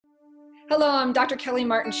Hello, I'm Dr. Kelly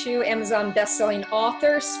Martin Chu, Amazon bestselling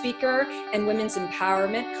author, speaker, and women's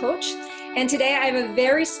empowerment coach. And today I have a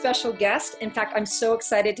very special guest. In fact, I'm so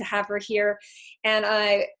excited to have her here. And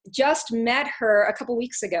I just met her a couple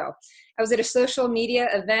weeks ago. I was at a social media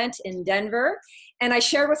event in Denver, and I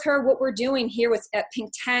shared with her what we're doing here at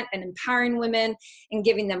Pink Tent and empowering women and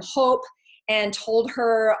giving them hope, and told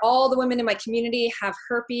her all the women in my community have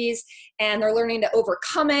herpes and they're learning to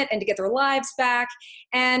overcome it and to get their lives back.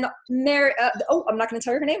 And Mary, I'm not going to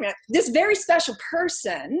tell you her name yet. This very special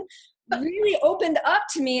person really opened up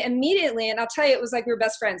to me immediately. And I'll tell you, it was like we were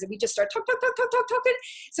best friends. And we just started talking.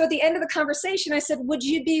 So at the end of the conversation, I said, would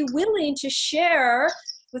you be willing to share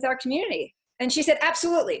with our community? And she said,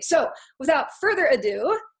 absolutely. So without further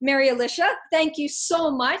ado, Mary Alicia, thank you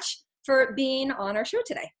so much for being on our show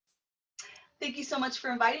today. Thank you so much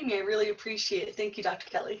for inviting me. I really appreciate it. Thank you, Dr.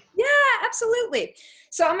 Kelly. Yeah, absolutely.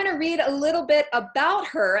 So I'm going to read a little bit about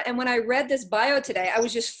her. And when I read this bio today, I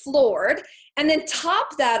was just floored. And then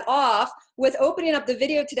top that off with opening up the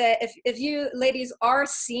video today. If you ladies are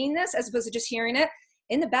seeing this as opposed to just hearing it,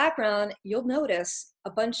 in the background, you'll notice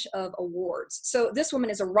a bunch of awards. So this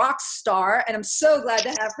woman is a rock star, and I'm so glad to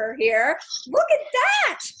have her here. Look at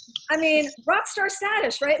that. I mean, rock star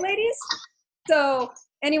status, right, ladies? So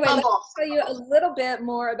anyway, let me tell you a little bit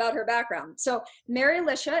more about her background. So Mary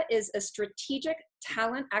Alicia is a strategic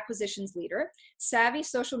talent acquisitions leader, savvy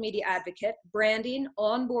social media advocate, branding,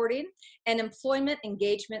 onboarding, and employment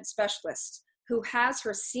engagement specialist who has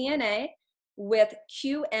her CNA with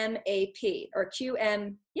QMAP.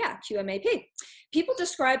 People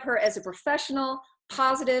describe her as a professional,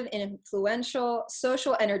 positive, and influential,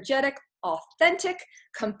 social, energetic, authentic,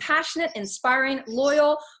 compassionate, inspiring,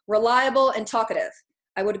 loyal, reliable, and talkative.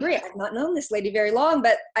 I would agree. I've not known this lady very long,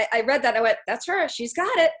 but I read that and I went, that's her. She's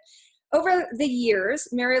got it. Over the years,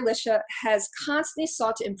 Mary Alicia has constantly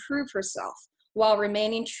sought to improve herself while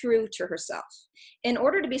remaining true to herself in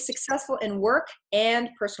order to be successful in work and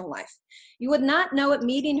personal life. You would not know at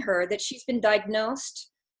meeting her that she's been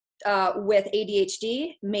diagnosed with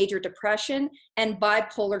ADHD, major depression, and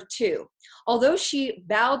bipolar 2. Although she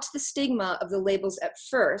bowed to the stigma of the labels at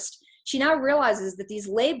first, she now realizes that these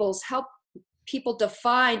labels help people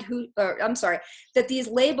define that these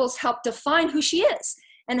labels help define who she is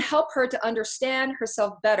and help her to understand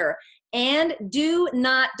herself better and do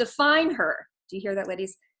not define her. Do you hear that,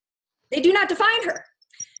 ladies? They do not define her.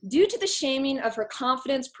 Due to the shaming of her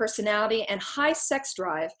confidence, personality, and high sex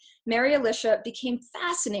drive, Mary Alicia became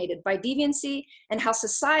fascinated by deviancy and how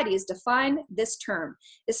society has defined this term,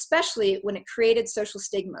 especially when it created social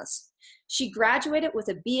stigmas. She graduated with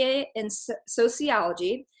a BA in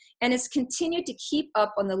sociology and has continued to keep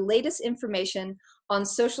up on the latest information on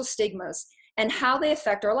social stigmas and how they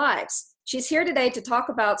affect our lives. She's here today to talk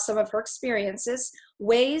about some of her experiences,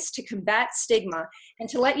 ways to combat stigma, and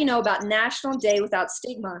to let you know about National Day Without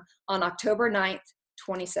Stigma on October 9th,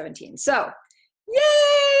 2017. So,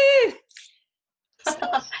 yay! So,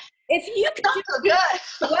 if you could do so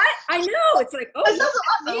good. What? I know. It's like, oh,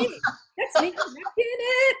 that's me. That's me. I'm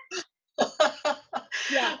it.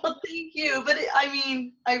 Yeah. Well, thank you. But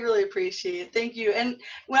I really appreciate it. Thank you. And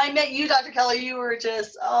when I met you, Dr. Kelly, you were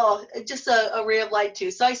just a ray of light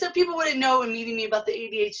too. So I said people wouldn't know in meeting me about the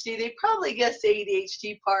ADHD. They probably guessed the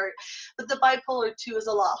ADHD part, but the bipolar 2 is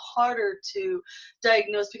a lot harder to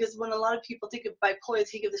diagnose because when a lot of people think of bipolar, they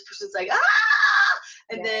think of this person's like,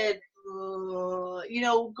 and then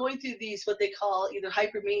going through these, what they call either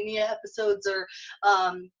hypermania episodes or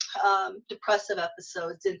depressive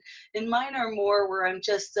episodes. And mine are more where I'm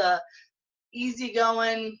just a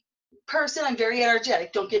easygoing person. I'm very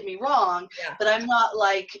energetic, don't get me wrong, but I'm not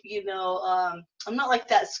like, I'm not like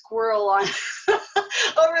that squirrel on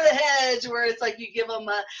over the hedge where it's like you give him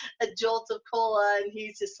a jolt of cola and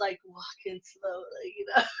he's just like walking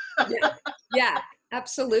slowly, Yeah,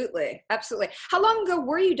 absolutely. Absolutely. How long ago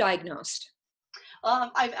were you diagnosed?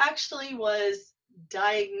 I actually was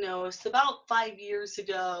diagnosed about 5 years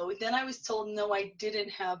ago. Then I was told no, I didn't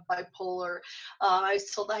have bipolar. I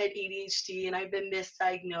was told I had ADHD and I've been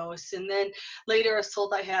misdiagnosed. And then later I was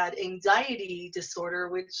told I had anxiety disorder,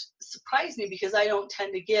 which surprised me because I don't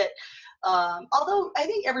tend to get although I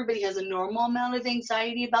think everybody has a normal amount of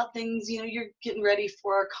anxiety about things. You're getting ready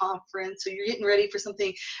for a conference or you're getting ready for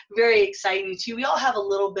something very exciting to you. We all have a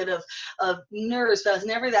little bit of nerves, but I was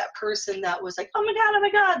never that person that was like, oh my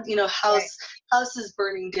God, house is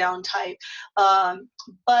burning down type.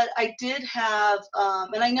 But I did have,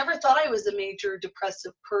 and I never thought I was a major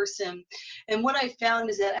depressive person. And what I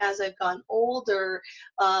found is that as I've gotten older,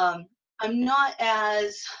 I'm not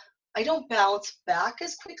as I don't bounce back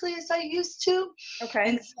as quickly as I used to. Okay.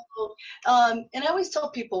 And so, and I always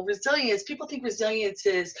tell people resilience, people think resilience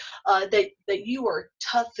is that you are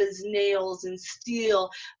tough as nails and steel,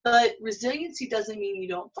 but resiliency doesn't mean you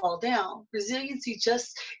don't fall down. Resiliency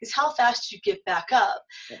just is how fast you get back up.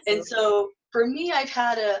 And Absolutely. so for me, I've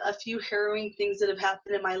had a few harrowing things that have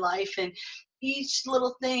happened in my life, and each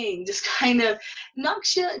little thing just kind of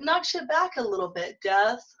knocks you back a little bit.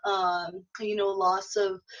 Death, loss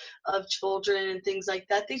of children and things like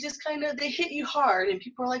that, they just kind of they hit you hard, and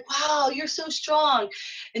people are like, wow, you're so strong.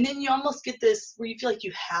 And then you almost get this where you feel like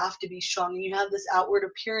you have to be strong, and you have this outward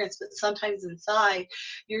appearance, but sometimes inside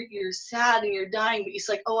you're sad and you're dying, but it's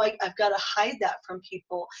like, oh, I've got to hide that from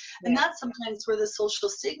people. And Yeah. that's sometimes where the social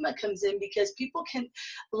stigma comes in, because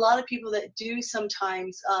a lot of people that do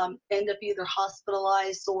sometimes end up either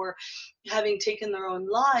hospitalized or having taken their own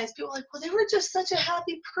lives. People are like, well, they were just such a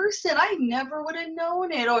happy person, I never would have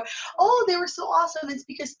known it. Or, oh, they were so awesome. It's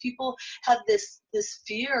because people have this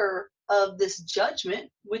fear of this judgment,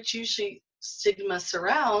 which usually stigma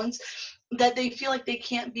surrounds, that they feel like they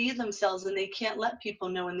can't be themselves and they can't let people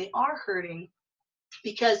know when they are hurting,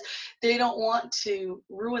 because they don't want to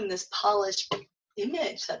ruin this polished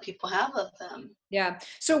image that people have of them. Yeah.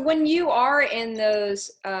 So when you are in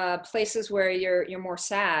those places where you're more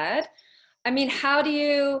sad, I mean, how do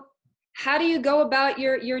you go about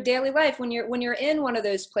your daily life when you're in one of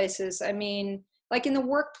those places? I mean, like in the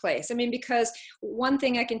workplace. I mean, because one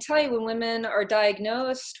thing I can tell you, when women are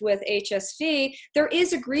diagnosed with HSV, there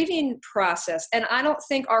is a grieving process, and I don't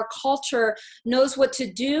think our culture knows what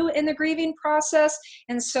to do in the grieving process.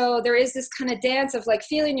 And so there is this kind of dance of like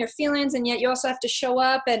feeling your feelings, and yet you also have to show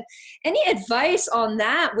up. And any advice on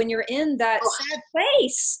that when you're in that sad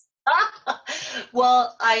place?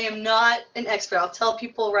 Well, I am not an expert. I'll tell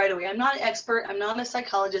people right away. I'm not an expert. I'm not a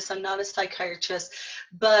psychologist. I'm not a psychiatrist,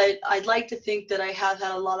 but I'd like to think that I have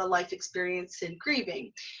had a lot of life experience in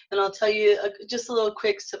grieving. And I'll tell you just a little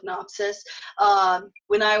quick synopsis.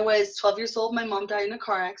 When I was 12 years old, my mom died in a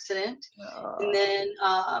car accident. And then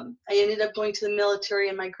I ended up going to the military,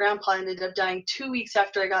 and my grandpa ended up dying 2 weeks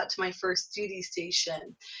after I got to my first duty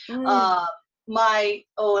station. Mm. Uh,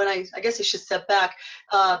 and I guess I should step back.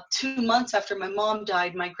 2 months after my mom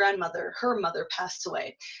died, my grandmother, her mother, passed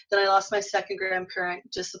away. Then I lost my second grandparent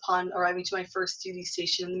just upon arriving to my first duty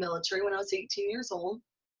station in the military when I was 18 years old.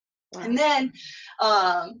 Wow. And then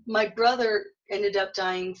my brother ended up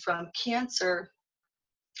dying from cancer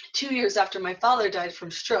 2 years after my father died from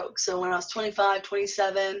stroke. So when I was 25,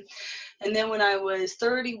 27, and then when I was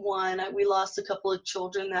 31, we lost a couple of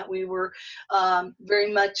children that we were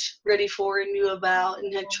very much ready for and knew about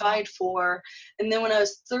and had tried for. And then when I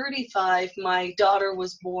was 35, my daughter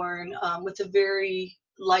was born with a very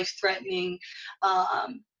life-threatening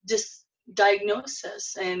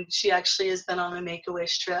diagnosis, and she actually has been on a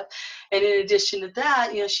Make-A-Wish trip. And in addition to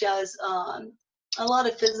that, she has a lot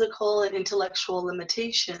of physical and intellectual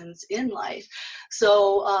limitations in life.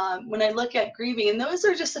 So when I look at grieving, and those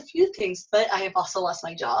are just a few things, but I have also lost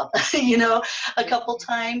my job, a couple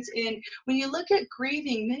times. And when you look at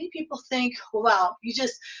grieving, many people think, wow,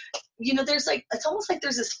 there's like, it's almost like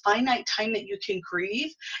there's this finite time that you can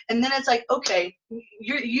grieve. And then it's like, okay,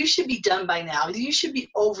 you should be done by now. You should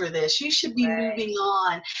be over this. You should be moving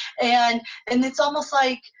on. And it's almost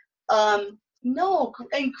like, no,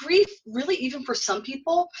 and grief really, even for some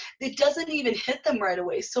people, it doesn't even hit them right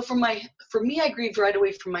away. So for me, I grieved right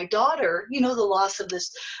away for my daughter, the loss of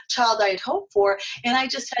this child I had hoped for, and I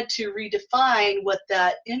just had to redefine what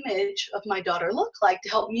that image of my daughter looked like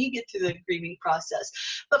to help me get through the grieving process.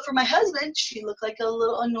 But for my husband, she looked like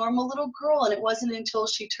a normal little girl, and it wasn't until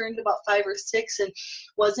she turned about 5 or 6 and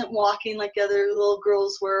wasn't walking like other little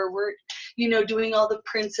girls were doing all the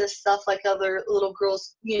princess stuff like other little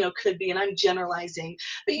girls, could be. And I'm generalizing,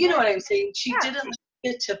 but you know what I'm saying. She didn't look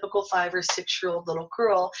like a typical 5 or 6-year-old little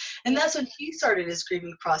girl. And that's when he started his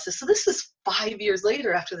grieving process. So this is 5 years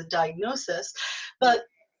later after the diagnosis. But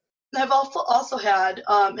I've also had,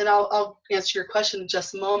 and I'll answer your question in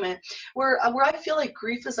just a moment, where I feel like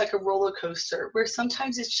grief is like a roller coaster, where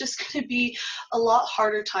sometimes it's just going to be a lot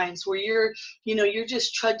harder times where you're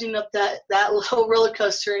just trudging up that little roller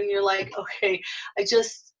coaster, and you're like, okay, I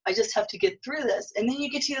just have to get through this. And then you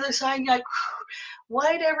get to the other side, and you're like,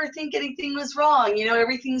 why did I ever think anything was wrong?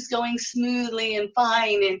 Everything's going smoothly and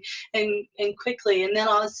fine and quickly. And then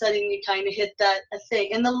all of a sudden you kind of hit that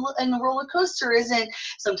thing. And the roller coaster isn't,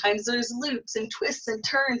 sometimes there's loops and twists and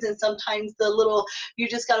turns, and sometimes you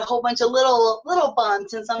just got a whole bunch of little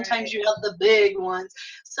bumps, and sometimes you have the big ones.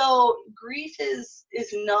 So grief is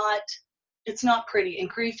not It's not pretty. And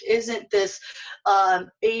grief isn't this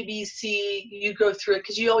ABC, you go through it,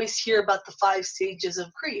 because you always hear about the 5 stages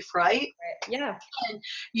of grief, right? Yeah. And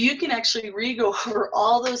you can actually re-go over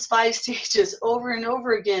all those 5 stages over and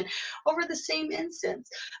over again over the same instance.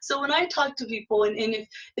 So when I talk to people, and if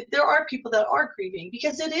there are people that are grieving,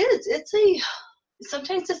 because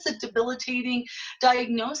sometimes it's a debilitating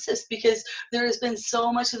diagnosis, because there has been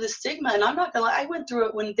so much of the stigma. And I'm not gonna lie, I went through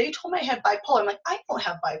it when they told me I had bipolar. I'm like, I don't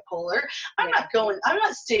have bipolar. I'm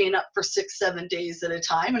not staying up for 6-7 days at a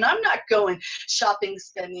time, and I'm not going shopping,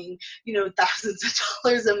 spending, thousands of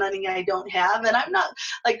dollars of money I don't have, and I'm not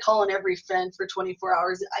like calling every friend for 24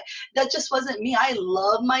 hours. That just wasn't me. I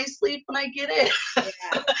love my sleep when I get it.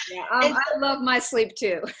 Yeah. I love my sleep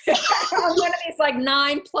too. I'm one of these like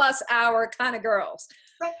 9+ hour kind of girls.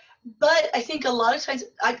 But I think a lot of times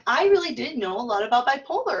I really did know a lot about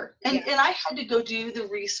bipolar, and I had to go do the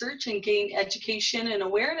research and gain education and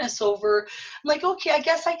awareness over. I'm like, okay, I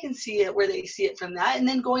guess I can see it where they see it from that, and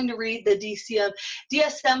then going to read the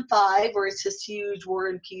DSM-5, where it's this huge War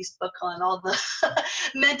and Peace book on all the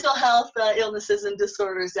mental health illnesses and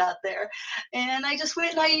disorders out there, and I just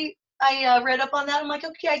went and I read up on that. I'm like,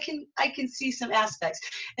 okay, I can see some aspects.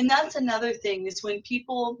 And that's another thing, is when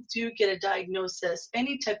people do get a diagnosis,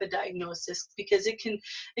 any type of diagnosis, because it can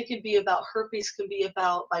be about herpes, can be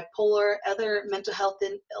about bipolar, other mental health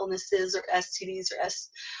illnesses, or STDs or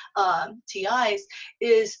STIs,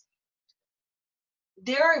 is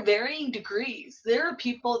there are varying degrees. There are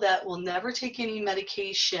people that will never take any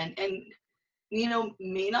medication and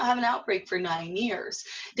may not have an outbreak for 9 years.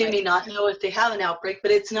 They may not know if they have an outbreak, but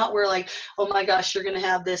it's not where like, oh my gosh, you're going to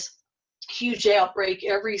have this huge outbreak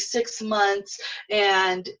every 6 months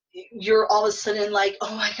and you're all of a sudden like,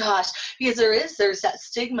 oh my gosh, because there's that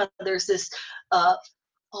stigma. There's this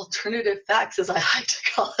alternative facts, as I like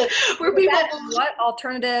to call it, where people what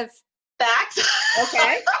alternative facts?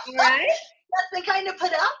 Okay. All right. That's been kind of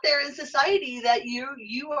put out there in society, that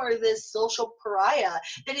you are this social pariah,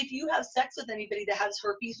 that if you have sex with anybody that has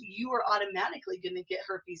herpes, you are automatically going to get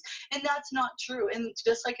herpes. And that's not true. And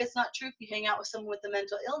just like it's not true if you hang out with someone with a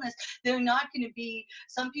mental illness, they're not going to be,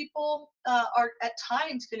 some people are at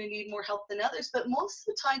times going to need more help than others, but most of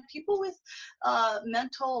the time people with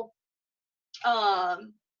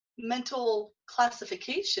mental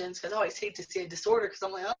classifications, because I always hate to say a disorder, because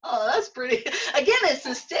I'm like, oh, that's pretty, again, it's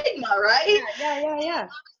the stigma, right? Yeah.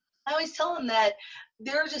 I always tell them that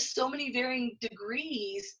there are just so many varying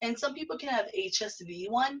degrees, and some people can have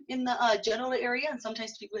HSV1 in the genital area, and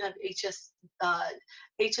sometimes people have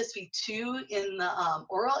HSV2 in the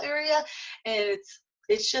oral area, and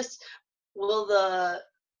it's just, will the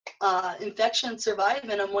infection survive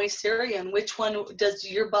in a moist area, and which one does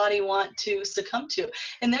your body want to succumb to?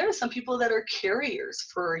 And there are some people that are carriers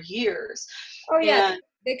for years. Oh yeah.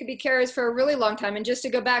 They could be carriers for a really long time. And just to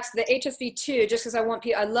go back to the HSV2, just because I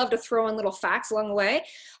love to throw in little facts along the way.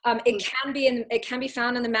 It can be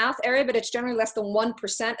found in the mouth area, but it's generally less than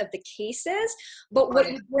 1% of the cases. But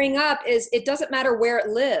what you bring up is, it doesn't matter where it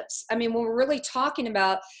lives. I mean, when we're really talking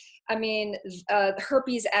about,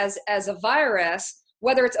 herpes as a virus,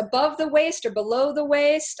 whether it's above the waist or below the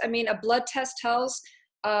waist, I mean, a blood test tells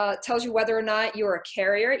you whether or not you're a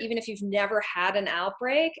carrier, even if you've never had an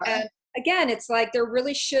outbreak. And again, it's like, there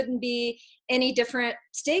really shouldn't be any different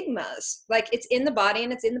stigmas. Like, it's in the body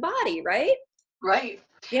and it's in the body, right? Right.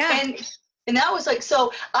 Yeah. And that was like,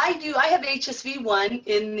 so I have HSV1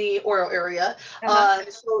 in the oral area.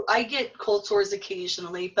 So I get cold sores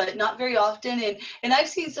occasionally, but not very often. And I've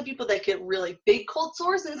seen some people that get really big cold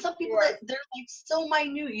sores, and some people that they're like so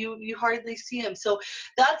minute, you hardly see them. So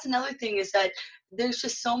that's another thing, is that there's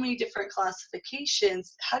just so many different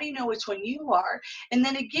classifications. How do you know which one you are? And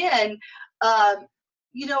then again,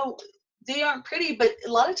 they aren't pretty, but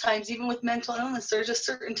a lot of times, even with mental illness, there are just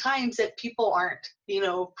certain times that people aren't,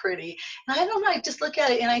 pretty. And I don't know, I just look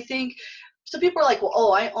at it and I think, so people are like, well,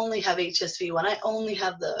 oh, I only have HSV1, I only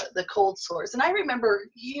have the cold sores. And I remember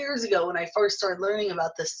years ago when I first started learning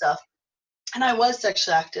about this stuff, and I was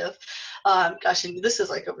sexually active. Gosh, and this is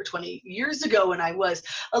like over 20 years ago, when I was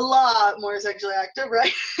a lot more sexually active,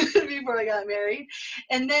 right? Before I got married.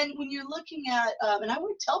 And then when you're looking at, and I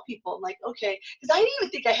would tell people, I'm like, okay, because I didn't even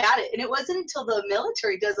think I had it. And it wasn't until the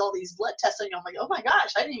military does all these blood tests, and I'm like, oh my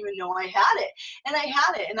gosh, I didn't even know I had it. And I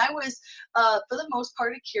had it. And I was, for the most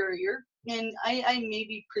part, a carrier. And I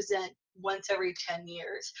maybe present once every 10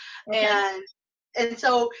 years. Okay. And And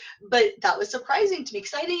so, but that was surprising to me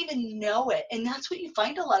because I didn't even know it. And that's what you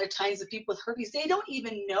find a lot of times with people with herpes, they don't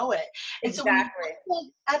even know it. And so when you Exactly. look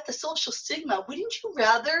at the social stigma, wouldn't you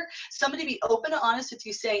rather somebody be open and honest with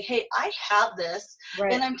you saying, hey, I have this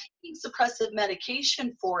Right. and I'm taking suppressive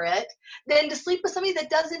medication for it, than to sleep with somebody that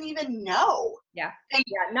doesn't even know? Yeah. And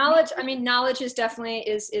Yeah. you, Knowledge. I mean, knowledge is definitely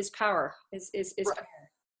is power. Is power.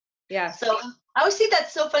 Yeah. so I always think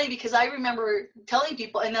that's so funny because I remember telling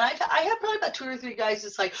people, and then I had probably about 2 or 3 guys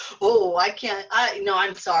that's like, oh, I can't, no,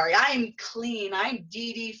 I'm sorry, I'm clean, I'm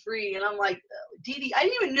DD free, and I'm like, DD, I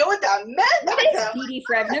didn't even know what that meant What back is then. DD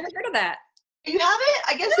free? I've never heard of that. You have it?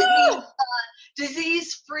 I guess it means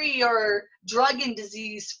disease free or drug and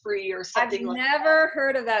disease free or I've something like that. never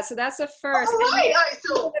heard of that. So that's a first. All And right, all right.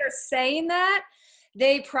 people So that are saying that,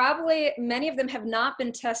 they probably, many of them have not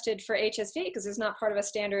been tested for HSV because it's not part of a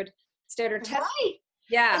standard test. right,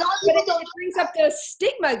 Yeah. and a lot of But people it don't. brings up the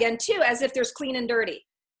stigma again too, as if there's clean and dirty,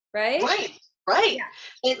 right? Right, right.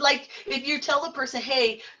 Yeah. It, like if you tell the person,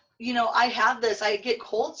 hey, I have this, I get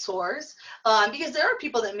cold sores, because there are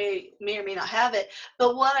people that may or may not have it.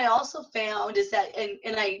 But what I also found is that,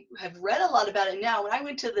 and I have read a lot about it now. When I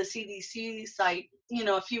went to the CDC site,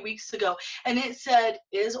 a few weeks ago, and it said,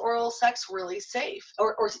 is oral sex really safe,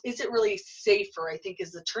 or is it really safer? I think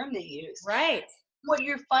is the term they use. Right. What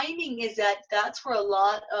you're finding is that that's where a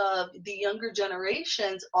lot of the younger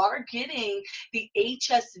generations are getting the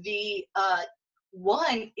HSV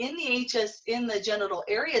one in the in the genital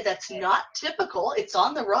area. That's not typical. It's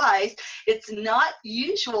on the rise. It's not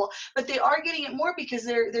usual, but they are getting it more because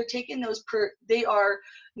they're taking they are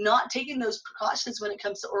not taking those precautions when it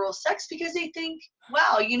comes to oral sex because they think,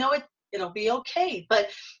 wow, it'll be okay. But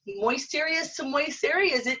moist areas to moist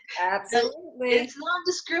areas, Absolutely. it's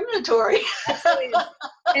non-discriminatory. Absolutely.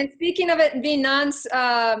 And speaking of it being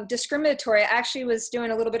non-discriminatory, I actually was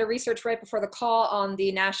doing a little bit of research right before the call on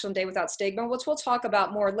the National Day Without Stigma, which we'll talk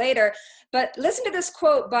about more later. But listen to this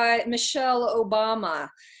quote by Michelle Obama.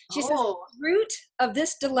 She says, Oh, the root of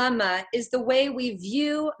this dilemma is the way we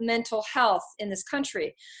view mental health in this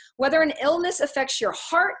country. Whether an illness affects your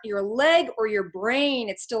heart, your leg, or your brain,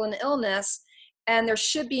 it's still an illness, and there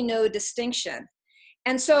should be no distinction.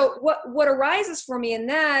 And so what arises for me in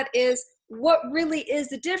that is, what really is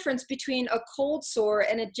the difference between a cold sore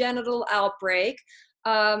and a genital outbreak?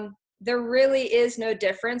 There really is no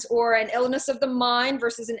difference. Or an illness of the mind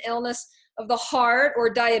versus an illness of the heart, or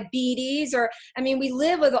diabetes, or, I mean, we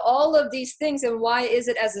live with all of these things. And why is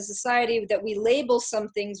it as a society that we label some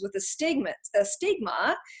things with a stigma?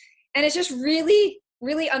 And it's just really,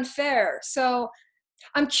 really unfair. So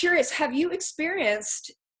I'm curious, have you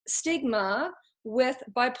experienced stigma with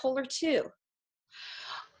bipolar 2?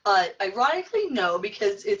 Ironically, no,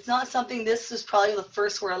 because it's not something. This is probably the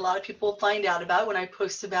first where a lot of people find out about when I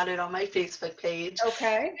post about it on my Facebook page.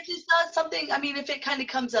 Okay. It's not something. I mean, if it kind of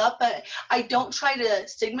comes up, I don't try to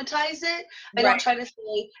stigmatize it. I Right. don't try to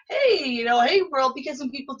say, hey, hey, world, because when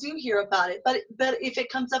people do hear about it, but if it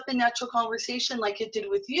comes up in natural conversation like it did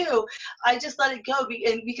with you, I just let it go,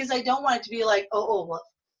 and because I don't want it to be like, oh, well,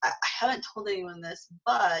 I haven't told anyone this,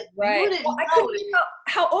 but you Right. wouldn't Well, I know. couldn't believe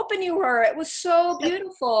how open you were. It was so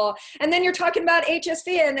beautiful. And then you're talking about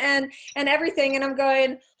HSV and everything. And I'm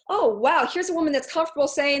going, oh, wow, here's a woman that's comfortable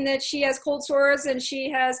saying that she has cold sores and she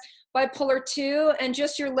has bipolar 2, and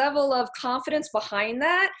just your level of confidence behind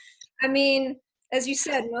that. I mean, as you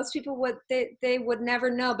said, most people they would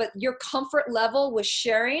never know, but your comfort level with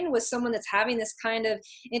sharing with someone that's having this kind of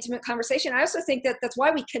intimate conversation. I also think that that's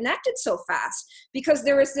why we connected so fast, because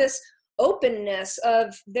there was this openness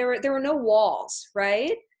of there were no walls,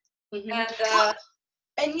 right? Mhm. And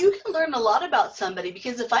And you can learn a lot about somebody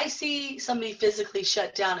because if I see somebody physically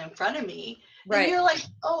shut down in front of me, then right, you're like,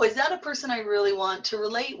 oh, is that a person I really want to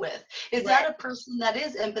relate with? Is right, that a person that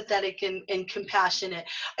is empathetic and compassionate?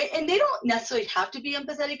 And they don't necessarily have to be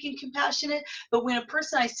empathetic and compassionate, but when a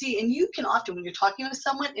person I see, and you can often, when you're talking with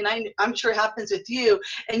someone, and I'm sure it happens with you,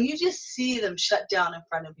 and you just see them shut down in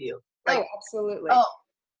front of you, oh, like, absolutely,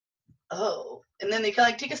 oh, and then they kind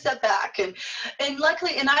of like take a step back, and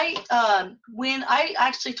luckily, and I when I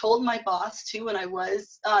actually told my boss too when I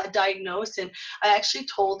was diagnosed, and I actually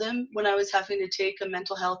told him when I was having to take a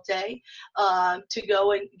mental health day to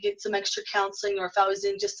go and get some extra counseling, or if I was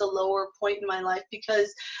in just a lower point in my life,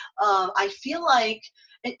 because I feel like,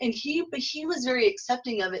 and he was very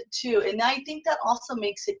accepting of it too, and I think that also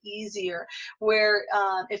makes it easier, where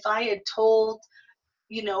if I had told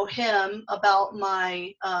him about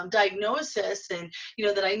my diagnosis, and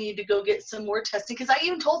that I need to go get some more testing, because I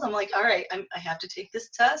even told him, like, all right, I have to take this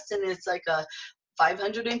test, and it's like a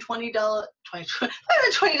 $520, $520,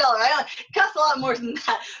 it costs a lot more than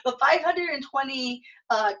that, but 520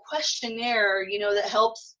 questionnaire, that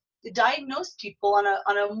helps diagnose people on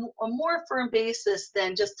a more firm basis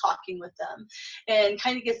than just talking with them, and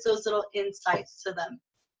kind of gets those little insights to them.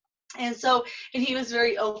 And so, and he was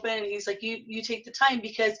very open. He's like, you take the time,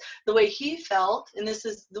 because the way he felt, and this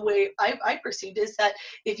is the way I perceived, is that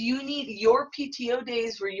if you need, your PTO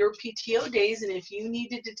days were your PTO days, and if you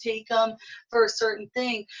needed to take them for a certain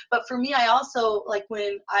thing. But for me, I also, like,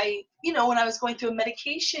 when I was going through a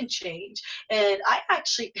medication change, and I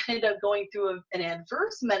actually ended up going through an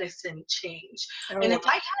adverse medicine change. Oh, and wow. if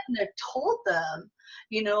I hadn't have told them,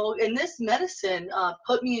 and this medicine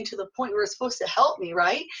put me into the point where it's supposed to help me,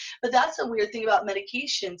 right? But that's a weird thing about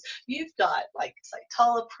medications. You've got like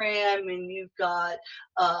citalopram, and you've got,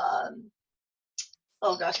 oh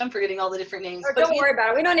gosh, I'm forgetting all the different names. But don't worry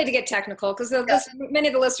about it. We don't need to get technical, because many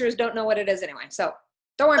of the listeners don't know what it is anyway. So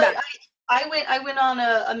don't worry about it. I went on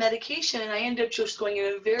a medication, and I ended up just going in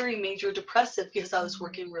a very major depressive, because I was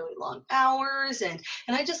working really long hours, and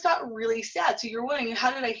I just got really sad. So you're wondering,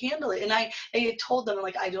 how did I handle it? And I had told them,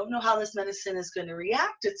 like, I don't know how this medicine is going to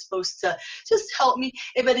react. It's supposed to just help me,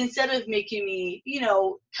 but instead of making me,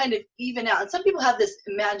 kind of even out. And some people have this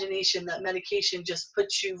imagination that medication just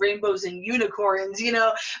puts you rainbows and unicorns,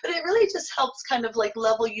 but it really just helps kind of like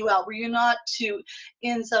level you out, where you're not too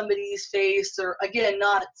in somebody's face, or again,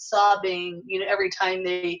 not sobbing, every time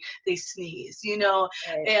they sneeze,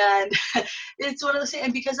 Right. and it's one of those things.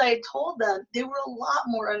 And because I had told them, they were a lot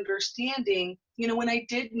more understanding, when I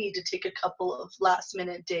did need to take a couple of last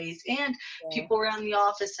minute days, and people around the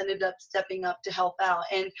office ended up stepping up to help out.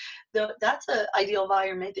 And that's an ideal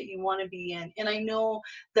environment that you want to be in. And I know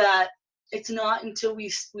that it's not until we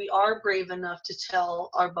are brave enough to tell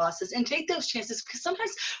our bosses and take those chances, because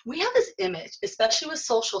sometimes we have this image, especially with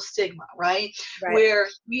social stigma, right? Where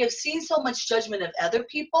we have seen so much judgment of other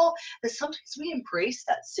people that sometimes we embrace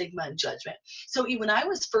that stigma and judgment. So when I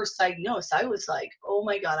was first diagnosed, I was like, oh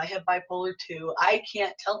my God, I have bipolar 2. I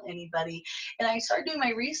can't tell anybody. And I started doing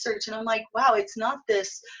my research, and I'm like, wow, it's not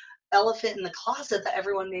this elephant in the closet that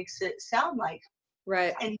everyone makes it sound like.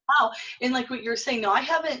 Right. And now, and like what you're saying, no, I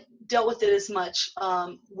haven't dealt with it as much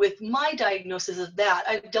with my diagnosis of that.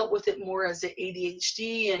 I've dealt with it more as an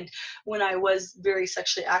ADHD, and when I was very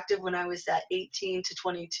sexually active when I was at 18 to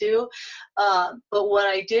 22. But what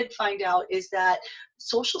I did find out is that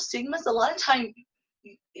social stigmas, a lot of time,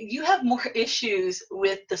 you have more issues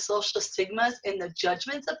with the social stigmas and the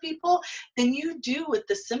judgments of people than you do with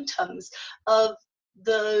the symptoms of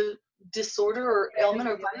the disorder or ailment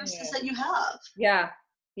or viruses that you have.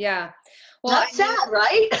 Yeah. Well, that's sad,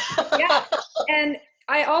 right? Yeah. And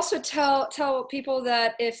I also tell people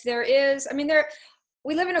that if there is,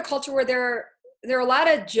 we live in a culture where there are a lot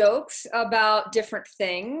of jokes about different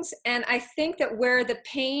things. And I think that where the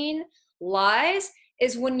pain lies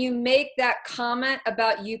is when you make that comment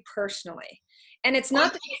about you personally. And it's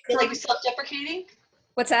not like self-deprecating.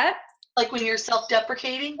 What's that? Like when you're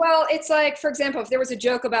self-deprecating? Well, it's like, for example, if there was a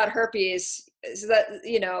joke about herpes, so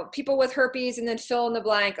that, people with herpes, and then fill in the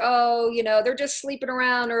blank, they're just sleeping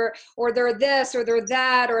around, or they're this, or they're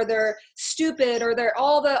that, or they're stupid, or they're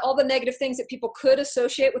all the negative things that people could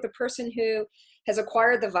associate with a person who has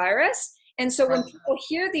acquired the virus. And so when people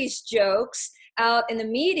hear these jokes out in the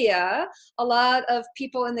media, a lot of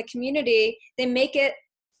people in the community, they make it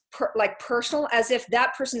personal, as if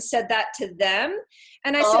that person said that to them.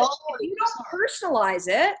 And I said, if you don't personalize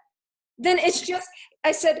it, then it's just,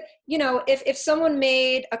 I said, if someone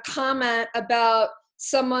made a comment about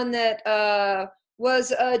someone that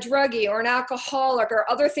was a druggie or an alcoholic or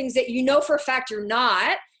other things that for a fact you're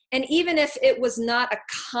not, and even if it was not a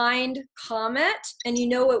kind comment and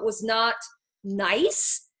it was not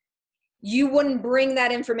nice, you wouldn't bring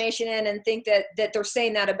that information in and think that they're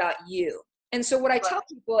saying that about you. And so what I tell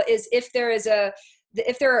people is, if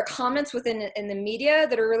there are comments in the media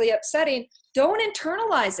that are really upsetting, don't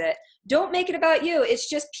internalize it. Don't make it about you. It's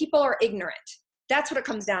just people are ignorant. That's what it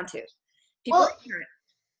comes down to. People are ignorant.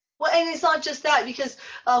 Well, and it's not just that, because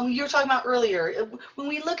you were talking about earlier, when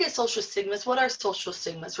we look at social stigmas, what are social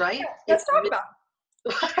stigmas, right? Yeah, let's talk about it.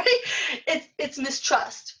 Right? It's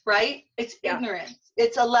mistrust, right? It's ignorance.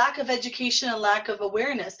 It's a lack of education, a lack of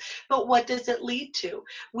awareness. But what does it lead to?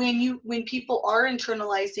 When people are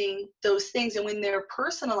internalizing those things, and when they're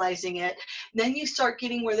personalizing it, then you start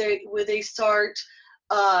getting where they start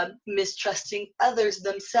mistrusting others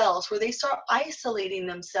themselves, where they start isolating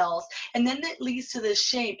themselves, and then it leads to this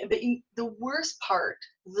shame. But the worst part,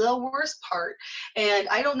 and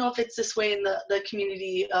I don't know if it's this way in the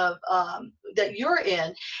community of that you're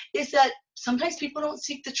in, is that sometimes people don't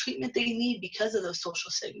seek the treatment they need because of those social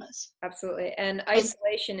stigmas. Absolutely. And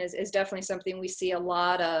isolation is definitely something we see a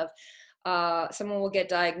lot of. Someone will get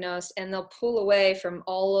diagnosed and they'll pull away from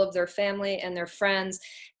all of their family and their friends,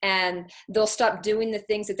 and they'll stop doing the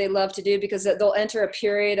things that they love to do because they'll enter a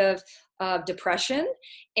period of depression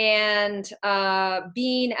and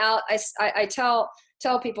being out. I tell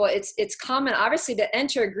people it's common, obviously, to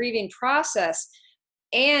enter a grieving process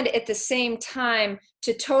and at the same time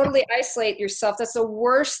to totally isolate yourself. That's the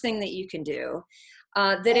worst thing that you can do.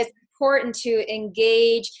 That it's important to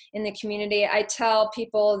engage in the community. I tell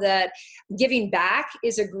people that giving back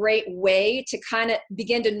is a great way to kind of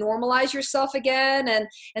begin to normalize yourself again.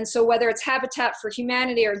 And so whether it's Habitat for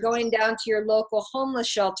Humanity or going down to your local homeless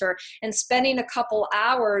shelter and spending a couple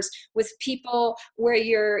hours with people where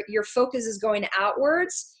your focus is going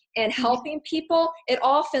outwards and helping people, it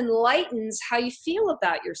often lightens how you feel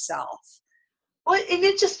about yourself. Well, and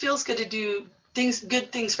it just feels good to do good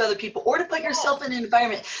things for other people, or to put yourself in an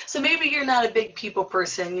environment. So maybe you're not a big people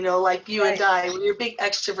person, you know, like you and I, you're a big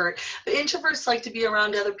extrovert, but introverts like to be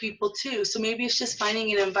around other people too. So maybe it's just finding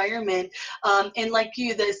an environment, and like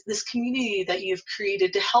you, this community that you've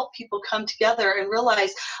created to help people come together and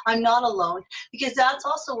realize I'm not alone, because that's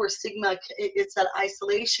also where stigma, it's that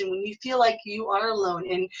isolation, when you feel like you are alone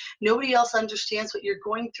and nobody else understands what you're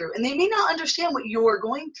going through. And they may not understand what you're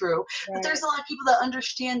going through, but there's a lot of people that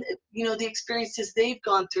understand, you know, the experiences they've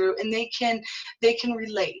gone through, and they can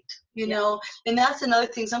relate, you know. And that's another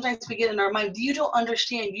thing, sometimes we get in our mind, you don't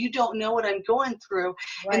understand, you don't know what I'm going through.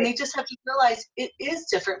 And they just have to realize it is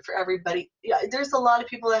different for everybody. Yeah, there's a lot of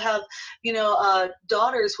people that have, you know,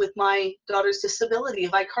 daughters with my daughter's disability,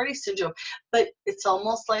 Vicardi syndrome, but it's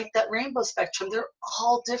almost like that rainbow spectrum. They're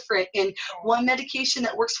all different, and one medication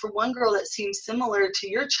that works for one girl that seems similar to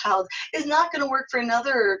your child is not going to work for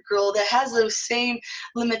another girl that has those same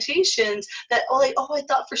limitations, that I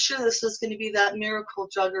thought for sure this was going to be that miracle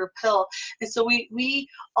drug or pill. And so we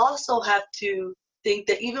also have to think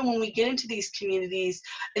that even when we get into these communities,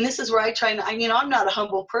 and this is where I try, you know, I'm not a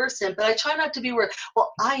humble person, but I try not to be where,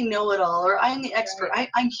 well, I know it all, or I'm the expert.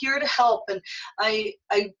 I'm here to help, and I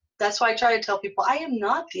that's why I try to tell people I am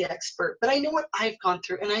not the expert, but I know what I've gone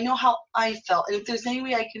through, and I know how I felt. And if there's any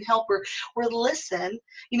way I can help or listen,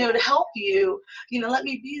 you know, to help you, you know, let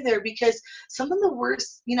me be there. Because some of the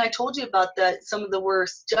worst, you know, I told you about that, some of the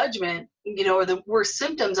worst judgment, you know, or the worst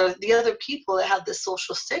symptoms are the other people that have this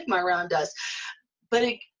social stigma around us. But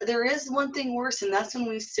there is one thing worse, and that's when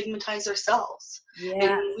we stigmatize ourselves.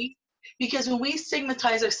 And because when we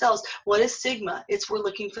stigmatize ourselves, what is stigma? It's we're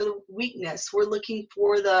looking for the weakness. We're looking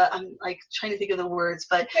for I'm like trying to think of the words,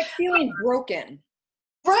 but it's like feeling broken.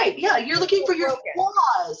 Right. Yeah. You're looking for your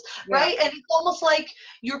flaws, right? And it's almost like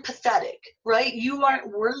you're pathetic, right? You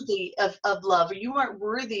aren't worthy of love, or you aren't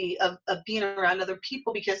worthy of being around other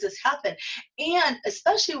people because this happened. And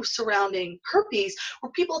especially surrounding herpes,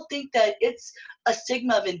 where people think that it's a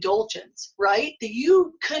stigma of indulgence, right? That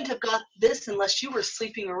you couldn't have got this unless you were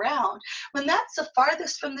sleeping around, when that's the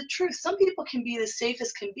farthest from the truth. Some people can be the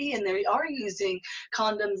safest can be, and they are using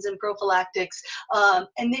condoms and prophylactics,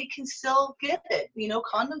 and they can still get it. You know,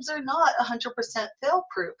 condoms are not 100%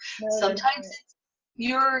 fail-proof. Sometimes it's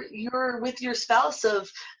you're with your spouse of,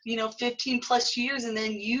 you know, 15 plus years, and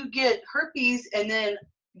then you get herpes, and then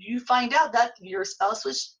you find out that your spouse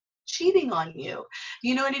was cheating on you.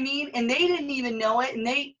 You know what I mean? And they didn't even know it,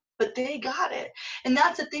 but they got it. And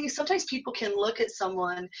that's the thing. Sometimes people can look at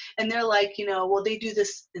someone and they're like, you know, well, they do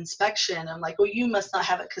this inspection. I'm like, well, you must not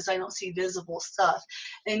have it because I don't see visible stuff.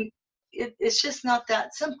 And it's just not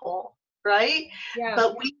that simple, right?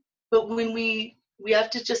 But when we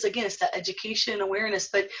have to just, again, it's that education and awareness,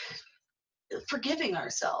 but forgiving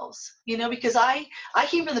ourselves, you know, because I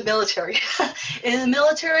came from the military. In the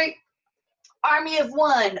military, Army of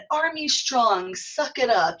one, Army strong, suck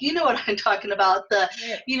it up. You know what I'm talking about.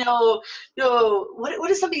 You know, what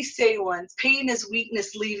did somebody say once? Pain is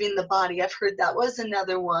weakness leaving the body. I've heard that was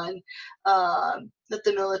another one that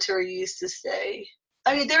the military used to say.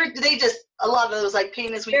 I mean, they just, a lot of those, like,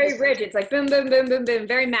 pain is weakness. Very rigid. It's like boom, boom, boom, boom, boom.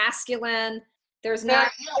 Very masculine. There's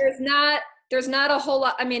not a whole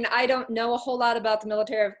lot. I mean, I don't know a whole lot about the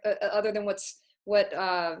military other than what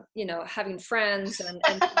you know, having friends and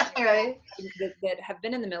right. that have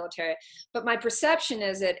been in the military. But my perception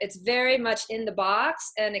is that it's very much in the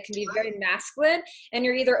box, and it can be very masculine, and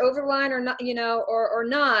you're either over the line or not, you know, or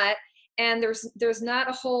not. And there's not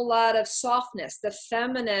a whole lot of softness, the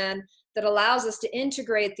feminine, that allows us to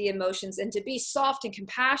integrate the emotions and to be soft and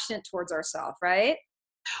compassionate towards ourselves, right?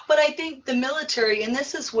 But I think the military, and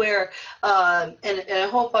this is where, and I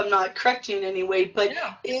hope I'm not correcting in any way, but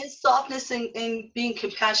Yeah. is softness and being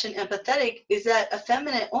compassionate, empathetic, is that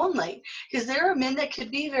effeminate only? Because there are men that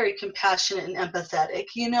could be very compassionate and empathetic,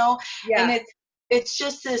 you know, and Yeah. it's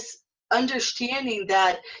just this understanding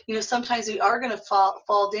that, you know, sometimes we are going to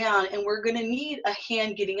fall down and we're going to need a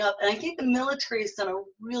hand getting up. And I think the military has done a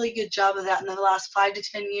really good job of that in the last 5 to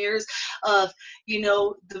 10 years of, you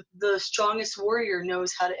know, the strongest warrior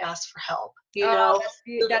knows how to ask for help, you Oh,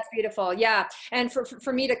 know. that's beautiful. Yeah. And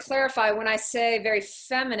for me to clarify, when I say very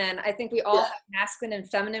feminine, I think we all Yeah, have masculine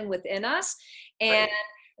and feminine within us. And right.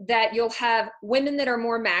 that you'll have women that are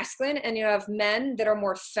more masculine and you have men that are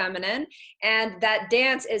more feminine. And that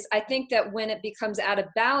dance is, I think that when it becomes out of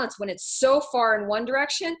balance, when it's so far in one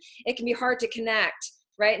direction, it can be hard to connect,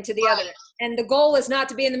 right, into the other. Right. And the goal is not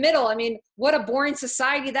to be in the middle. I mean, what a boring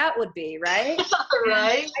society that would be, right? And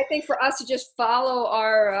Right. I think for us to just follow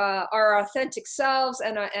our authentic selves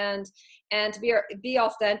and to be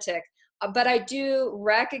authentic. But I do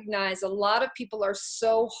recognize a lot of people are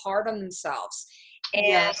so hard on themselves, and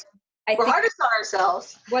Yes. I We're think hardest on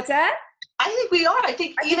ourselves. what's that? I think we are. I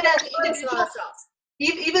think I think even we're as the hardest on individuals, ourselves.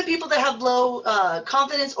 even people that have low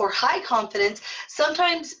confidence or high confidence,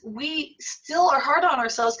 sometimes we still are hard on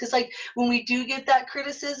ourselves because, like, when we do get that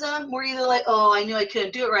criticism, we're either like, "Oh, I knew I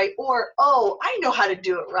couldn't do it right," or "Oh, I know how to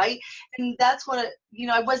do it right." And that's what you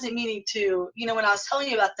know. I wasn't meaning to. You know, when I was telling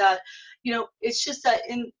you about that, you know, it's just that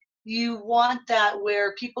you want that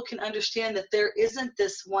where people can understand that there isn't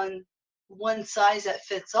this one size that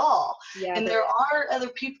fits all, Yeah, and there there is. are other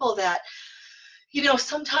people that, you know,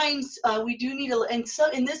 sometimes we do need a, and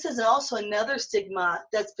this is also another stigma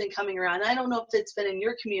that's been coming around. I don't know if it's been in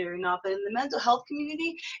your community or not, but in the mental health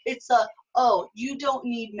community, it's oh, you don't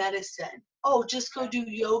need medicine. Oh, just go do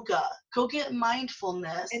yoga. Go get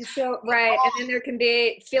mindfulness. And so, right, and then there can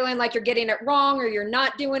be feeling like you're getting it wrong or you're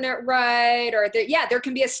not doing it right, or yeah, there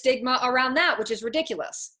can be a stigma around that, which is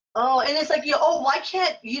ridiculous. Oh, and it's like, you know, oh, why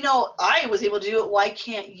can't, you know, I was able to do it. Why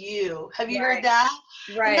can't you? Have you heard Right, that?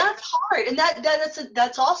 And right. that's hard. And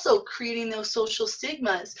that's also creating those social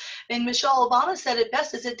stigmas. And Michelle Obama said it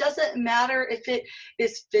best is it doesn't matter if it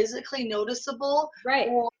is physically noticeable Right.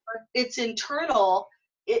 or it's internal.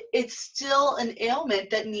 It's still an ailment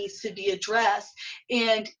that needs to be addressed.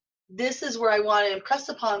 And this is where I want to impress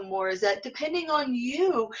upon more is that depending on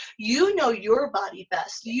you, you know your body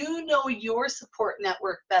best. You know your support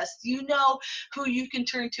network best. You know who you can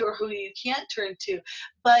turn to or who you can't turn to.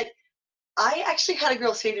 But I actually had a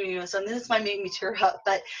girl say to me, and this might make me tear up,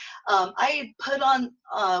 but I put on,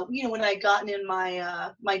 you know, when I gotten in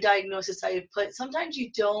my diagnosis, I put sometimes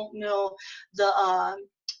you don't know the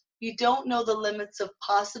limits of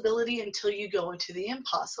possibility until you go into the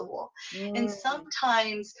impossible. And Mm.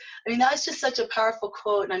 sometimes, I mean, that was just such a powerful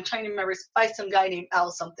quote. And I'm trying to remember, it's by some guy named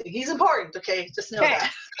Al something. He's important, okay? Just know Okay.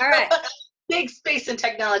 that. All right. Big space and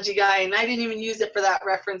technology guy. And I didn't even use it for that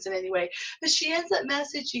reference in any way. But she ends up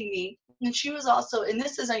messaging me. And she was also, and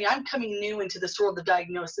this is, I'm coming new into this world of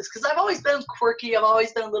diagnosis because I've always been quirky. I've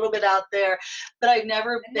always been a little bit out there, but I've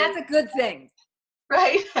never And been, that's a good thing,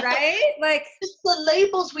 right? right? Like, It's the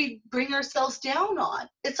labels we bring ourselves down on.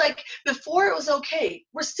 It's like before it was okay.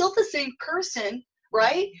 We're still the same person,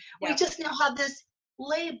 right? We yeah. just now have this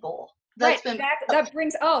label Right. that's been That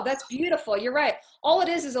brings, oh, that's beautiful. You're right. All it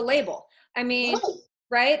is a label. I mean,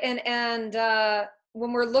 right. right. And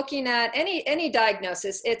when we're looking at any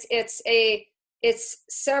diagnosis, it's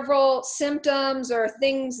several symptoms or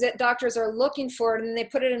things that doctors are looking for, and then they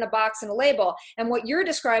put it in a box and a label. And what you're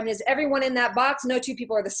describing is everyone in that box, no two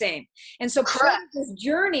people are the same. And so part of Correct. this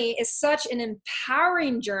journey is such an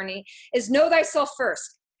empowering journey, is know thyself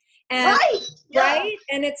first. And Right. Yeah. right,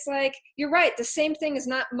 and it's like you're right, the same thing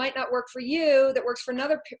might not work for you that works for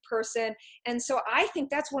another person. And so I think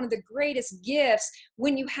that's one of the greatest gifts.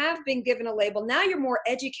 When you have been given a label, now you're more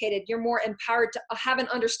educated, you're more empowered to have an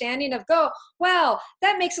understanding of, go, wow,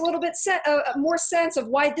 that makes a little bit more sense of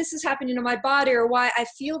why this is happening to my body or why I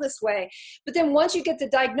feel this way. But then once you get the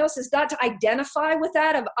diagnosis, not to identify with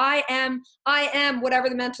that of I am whatever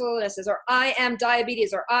the mental illness is, or I am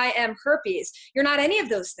diabetes, or I am herpes. You're not any of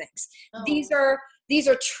those things. Oh, These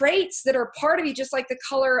are traits that are part of you, just like the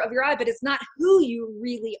color of your eye, but it's not who you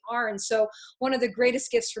really are. And so one of the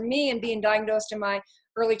greatest gifts for me in being diagnosed in my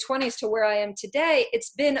early 20s to where I am today,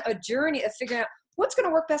 it's been a journey of figuring out what's going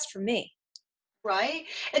to work best for me. right.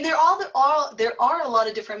 And there are a lot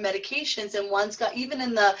of different medications, and one's got, even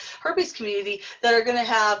in the herpes community, that are going to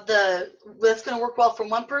have that's going to work well for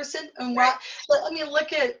one person and Right. what. But I mean,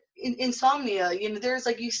 look at insomnia, there's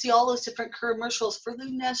like, you see all those different commercials for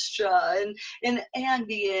Lunesta and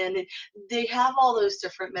Ambien, and they have all those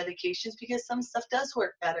different medications because some stuff does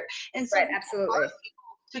work better. And some Right, people absolutely.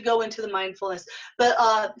 to go into the mindfulness.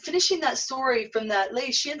 But finishing that story from that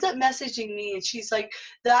lady, she ends up messaging me and she's like,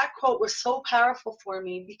 that quote was so powerful for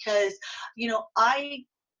me because,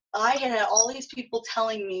 I had all these people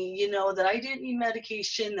telling me, that I didn't need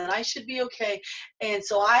medication, that I should be okay. And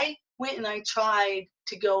so I went and I tried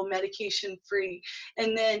to go medication free.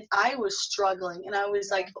 And then I was struggling and I was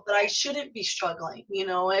like, but I shouldn't be struggling.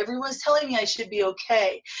 Everyone's telling me I should be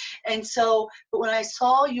okay. And so, but when I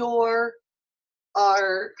saw your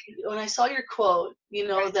quote,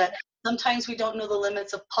 that sometimes we don't know the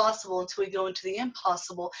limits of possible until we go into the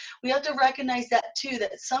impossible. We have to recognize that too,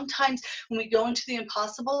 that sometimes when we go into the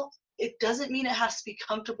impossible, it doesn't mean it has to be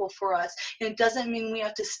comfortable for us. And it doesn't mean we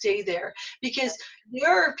have to stay there, because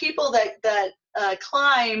there are people that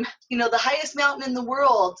climb, the highest mountain in the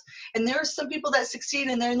world. And there are some people that succeed,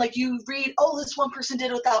 and then like you read, oh, this one person did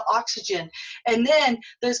it without oxygen. And then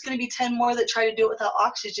there's going to be 10 more that try to do it without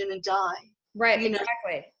oxygen and die. Right,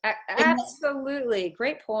 exactly. Absolutely.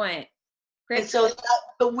 Great point. And so,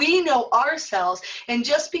 but we know ourselves. And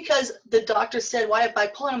just because the doctor said, well, I have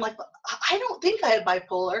bipolar, I'm like, I don't think I have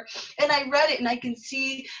bipolar. And I read it and I can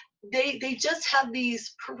see they just have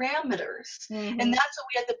these parameters. Mm-hmm. And that's what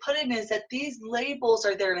we have to put in, is that these labels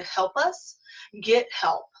are there to help us get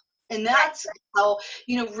help. And that's how,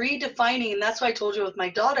 redefining, and that's why I told you with my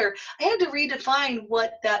daughter, I had to redefine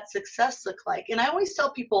what that success looked like. And I always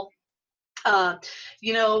tell people,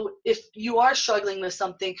 if you are struggling with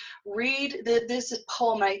something, read this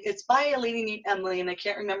poem. It's by a lady named Emily, and I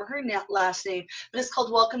can't remember her last name, but it's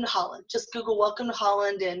called Welcome to Holland. Just Google Welcome to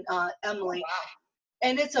Holland and Emily. Oh, wow.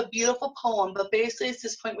 And it's a beautiful poem, but basically it's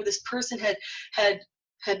this point where this person had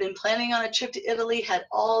been planning on a trip to Italy, had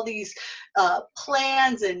all these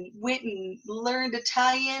plans, and went and learned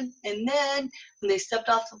Italian. And then when they stepped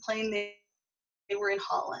off the plane, they were in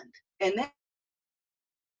Holland. And then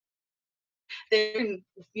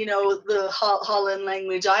the Holland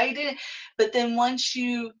language. I didn't, but then once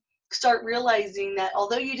you start realizing that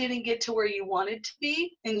although you didn't get to where you wanted to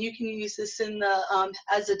be, and you can use this in the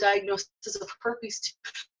as a diagnosis of herpes,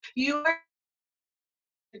 you are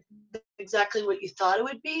exactly what you thought it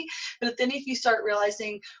would be. But then if you start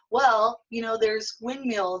realizing, well, there's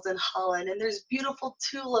windmills in Holland, and there's beautiful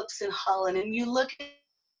tulips in Holland, and you look at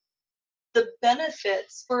the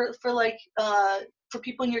benefits for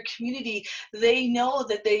people in your community, they know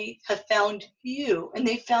that they have found you, and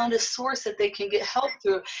they found a source that they can get help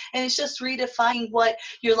through. And it's just redefining what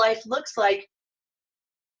your life looks like,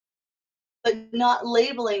 but not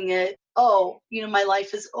labeling it, oh, my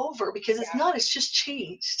life is over, because it's not, it's just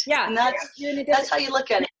changed. Yeah. And that's how you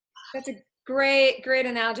look at it. That's a great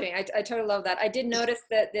analogy. I totally love that. I did notice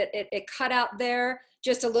that it cut out there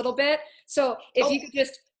just a little bit. So if you could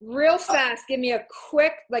just real fast give me a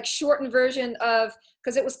quick, like, shortened version of,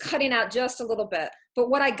 because it was cutting out just a little bit. But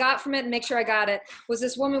what I got from it, and make sure I got it, was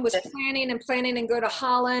this woman was planning and go to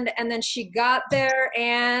Holland, and then she got there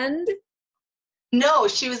and... No,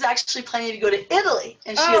 she was actually planning to go to Italy,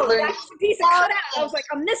 and she had learned. That's a piece of cut out. I was like,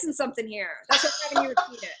 I'm missing something here. That's what having you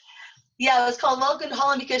repeat it. Yeah, it was called Welcome to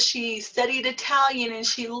Holland because she studied Italian and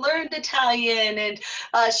she learned Italian, and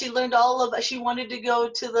she learned she wanted to go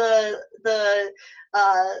to the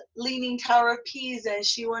Leaning Tower of Pisa, and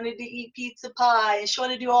she wanted to eat pizza pie, and she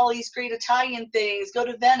wanted to do all these great Italian things, go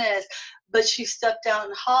to Venice. But she stepped out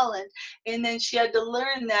in Holland, and then she had to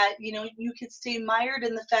learn that, you could stay mired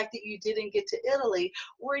in the fact that you didn't get to Italy,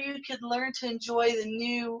 or you could learn to enjoy the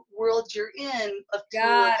new world you're in of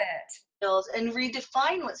Got it. and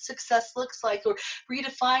redefine what success looks like, or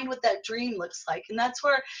redefine what that dream looks like. And that's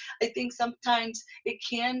where I think sometimes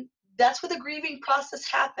that's where the grieving process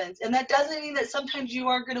happens. And that doesn't mean that sometimes you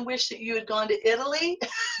aren't going to wish that you had gone to Italy.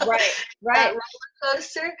 Right. That roller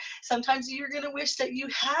coaster. Sometimes you're going to wish that you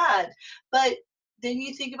had. But then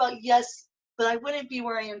you think about, yes, but I wouldn't be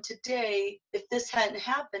where I am today if this hadn't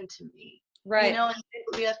happened to me. Right. And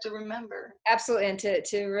we have to remember. Absolutely. And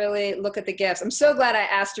to really look at the gifts. I'm so glad I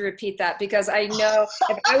asked to repeat that, because I know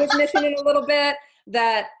if I was missing it a little bit,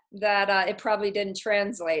 that it probably didn't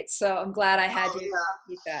translate. So I'm glad I had to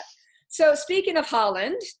repeat that. So speaking of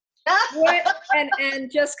Holland,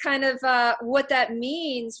 and just kind of what that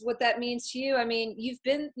means to you. I mean, you've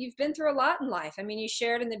been through a lot in life. I mean, you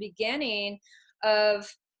shared in the beginning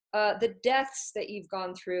of the deaths that you've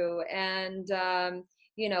gone through, and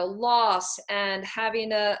loss, and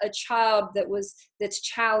having a child that's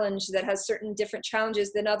challenged, that has certain different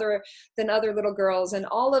challenges than other little girls, and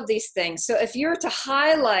all of these things. So if you're to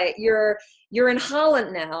highlight your You're in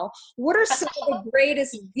Holland now. What are some of the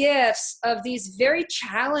greatest gifts of these very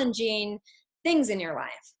challenging things in your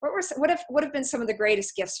life? What have been some of the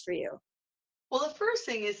greatest gifts for you? Well, the first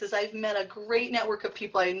thing is I've met a great network of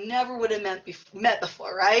people I never would have met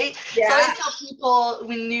before, right? So Yeah. I tell people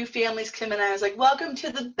when new families come in, I was like, welcome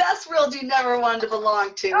to the best world you never wanted to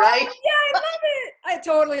belong to, right? Oh, yeah, I love it. I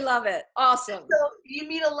totally love it. Awesome. So you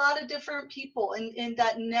meet a lot of different people and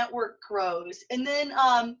that network grows. And then,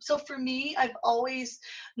 so for me,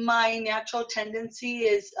 my natural tendency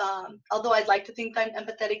is, although I'd like to think I'm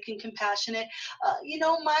empathetic and compassionate,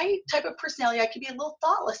 my type of personality, I can be a little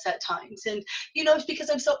thoughtless at times. And, it's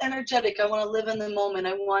because I'm so energetic. I want to live in the moment.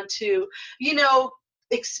 I want to,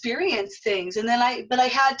 experience things. And then but I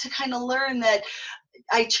had to kind of learn that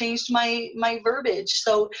I changed my verbiage.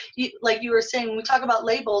 So, like you were saying, when we talk about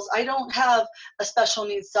labels, I don't have a special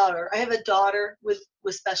needs daughter. I have a daughter with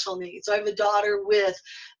special needs. So I have a daughter with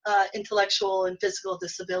intellectual and physical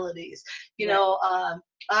disabilities. Right.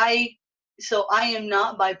 I am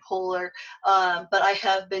not bipolar, but I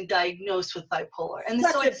have been diagnosed with bipolar, and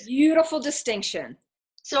Such a beautiful distinction.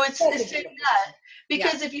 it's saying that Yeah.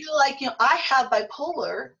 because if you like, I have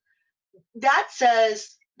bipolar, that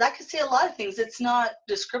could say a lot of things. It's not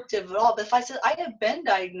descriptive at all. But if I said I have been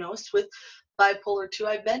diagnosed with bipolar 2,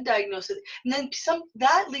 I've been diagnosed with, and then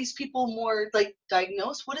that leaves people more like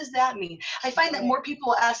diagnosed. What does that mean? I find that more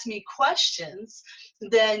people ask me questions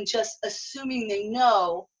than just assuming they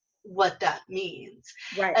know what that means.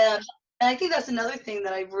 Right. And I think that's another thing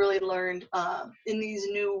that I've really learned in these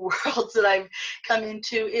new worlds that I've come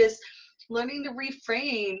into is learning to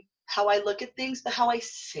reframe how I look at things, but how I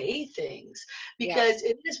say things. Yeah. Because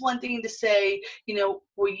it is one thing to say,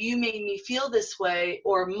 well, you made me feel this way,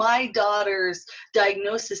 or my daughter's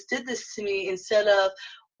diagnosis did this to me, instead of,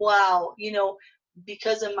 wow,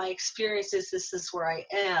 because of my experiences, this is where I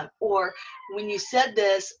am. Or when you said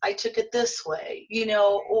this, I took it this way, and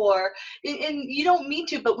you don't mean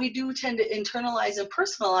to, but we do tend to internalize and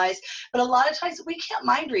personalize. But a lot of times we can't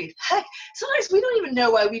mind read. Heck, sometimes we don't even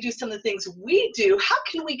know why we do some of the things we do. How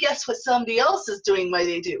can we guess what somebody else is doing, why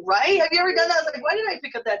they do, right? Have you ever done that? I was like, why did I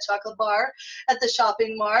pick up that chocolate bar at the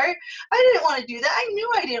shopping mart? I didn't want to do that. I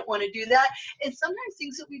knew I didn't want to do that. And sometimes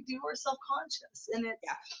things that we do are self-conscious, and it's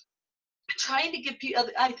trying to give people,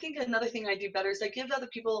 I think another thing I do better is I give other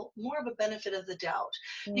people more of a benefit of the doubt.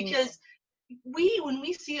 Because when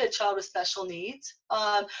we see a child with special needs,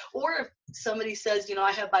 or if somebody says,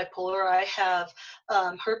 I have bipolar, I have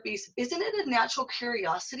herpes, isn't it a natural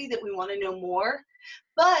curiosity that we want to know more?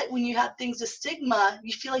 But when you have things with stigma,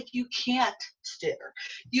 you feel like you can't stare.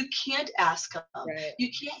 You can't ask them. Right. You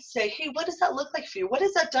can't say, hey, what does that look like for you? What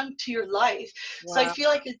has that done to your life? Wow. So I feel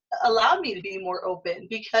like it allowed me to be more open,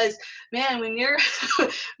 because, man, when you're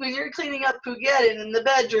when you're cleaning up Phuket and in the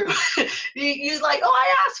bedroom, you're like, oh,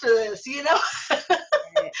 I asked for this,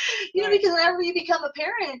 Right. because whenever you become a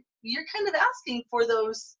parent, you're kind of asking for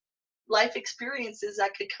those life experiences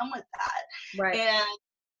that could come with that. Right. And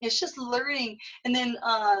it's just learning, and then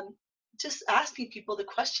just asking people the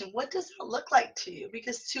question, what does it look like to you?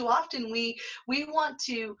 Because too often we want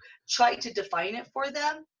to try to define it for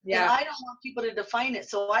them. And I don't want people to define it.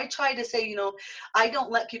 So I try to say, I don't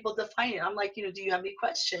let people define it. I'm like, do you have any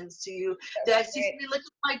questions? Did I see somebody look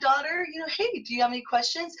at my daughter? Hey, do you have any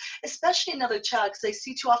questions? Especially another child, because I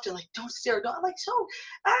see too often, like, don't stare. I'm like, so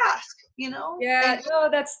ask, Yeah, no,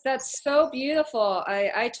 that's so beautiful.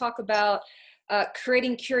 I talk about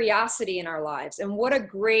creating curiosity in our lives, and what a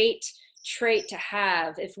great trait to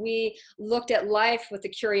have. If we looked at life with the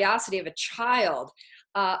curiosity of a child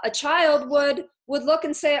would look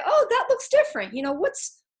and say, "Oh, that looks different.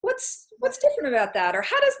 What's different about that? Or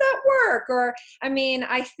how does that work?" Or, I mean,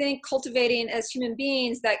 I think cultivating as human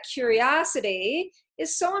beings that curiosity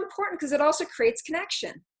is so important, because it also creates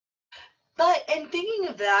connection. But and thinking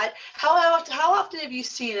of that, how often have you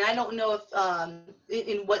seen? And I don't know if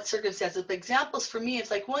in what circumstances, but examples for me,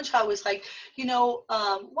 it's like one child was like,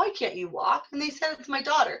 why can't you walk? And they said it to my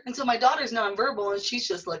daughter, and so my daughter's nonverbal, and she's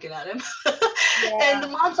just looking at him, and Yeah. the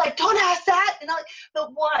mom's like, don't ask that, and I'm like,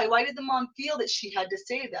 but why? Why did the mom feel that she had to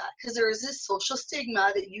say that? Because there is this social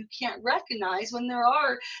stigma that you can't recognize when there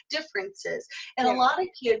are differences, and a Yeah. lot of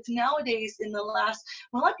kids nowadays a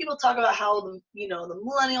lot of people talk about how the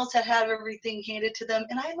millennials had everything handed to them,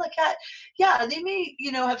 and I look at, yeah, they may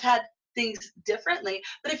have had things differently,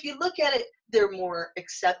 but if you look at it, they're more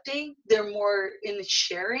accepting, they're more in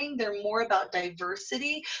sharing, they're more about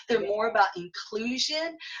diversity, they're more about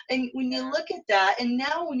inclusion. And when you look at that, and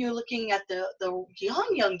now when you're looking at the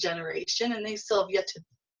young generation, and they still have yet to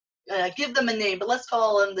give them a name, but let's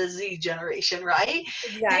call them the Z generation, right? They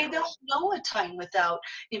Exactly. don't know a time without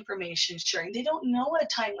information sharing. They don't know a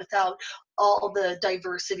time without all the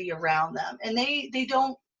diversity around them, and they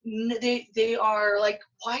don't. They are like,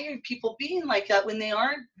 why are people being like that when they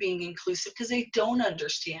aren't being inclusive? Because they don't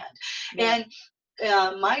understand. Yeah.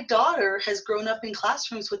 And my daughter has grown up in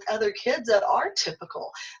classrooms with other kids that are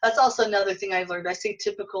typical. That's also another thing I've learned. I say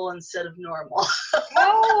typical instead of normal.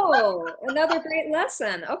 Oh, another great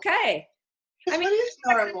lesson. Okay. I Because mean, what is these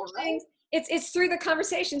are the kind normal, of right? things, it's through the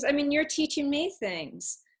conversations. I mean, you're teaching me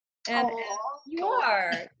things. And Oh, you go on.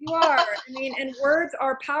 are. You are. I mean, and words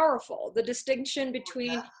are powerful. The distinction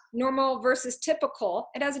between normal versus typical,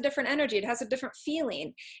 it has a different energy. It has a different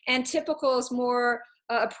feeling. And typical is more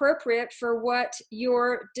appropriate for what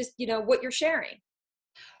you're just, what you're sharing.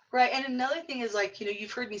 Right. And another thing is like,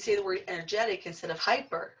 you've heard me say the word energetic instead of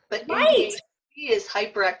hyper, but Right. NDHD is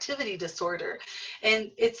hyperactivity disorder.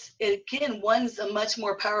 And it's, again, one's a much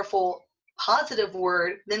more powerful positive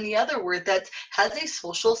word than the other word that has a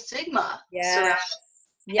social stigma Yeah. surrounded.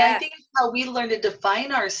 And I Yeah. think it's how we learn to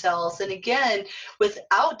define ourselves. And again,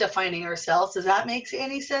 without defining ourselves, does that make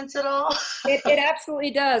any sense at all? It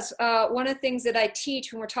absolutely does. One of the things that I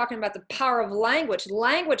teach when we're talking about the power of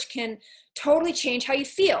language can totally change how you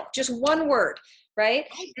feel. Just one word, right?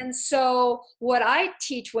 And so what I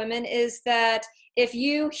teach women is that if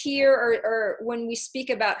you hear or when we speak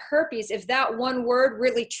about herpes, if that one word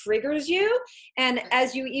really triggers you, and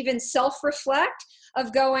as you even self-reflect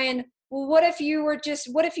of going, well, what if you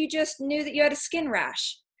just knew that you had a skin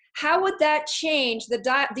rash? How would that change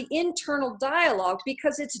the internal dialogue?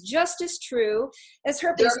 Because it's just as true as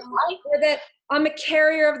herpes, They're like, or that I'm a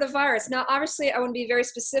carrier of the virus. Now, obviously, I want to be very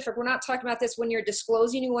specific. We're not talking about this when you're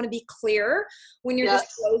disclosing. You want to be clear when you're yes,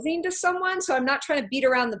 disclosing to someone. So I'm not trying to beat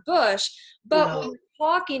around the bush. But when no. we're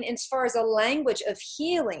talking as far as a language of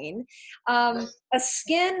healing, a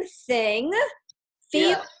skin thing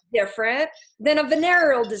feels Yeah. different than a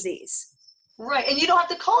venereal disease. Right, and you don't have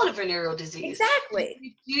to call it a venereal disease.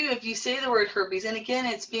 Exactly. If you say the word herpes, and again,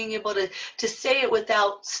 it's being able to say it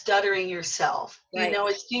without stuttering yourself. Right.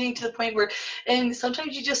 It's getting to the point where, and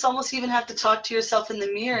sometimes you just almost even have to talk to yourself in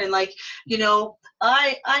the mirror and like,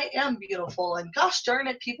 I am beautiful, and gosh darn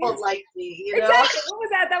it, people Yes. like me. Exactly. What was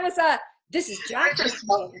that? That was this is Jacqueline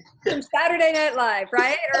from Saturday Night Live,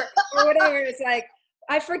 right? Or whatever. It's like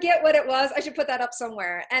I forget what it was. I should put that up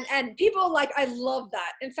somewhere. And people like I love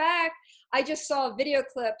that. In fact, I just saw a video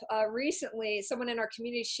clip recently. Someone in our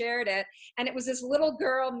community shared it, and it was this little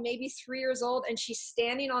girl, maybe 3 years old, and she's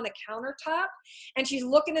standing on a countertop, and she's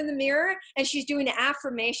looking in the mirror, and she's doing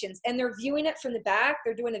affirmations, and they're viewing it from the back.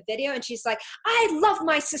 They're doing a video, and she's like, "I love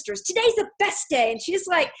my sisters. Today's the best day," and she's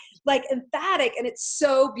like emphatic, and it's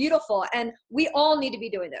so beautiful. And we all need to be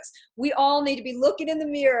doing this. We all need to be looking in the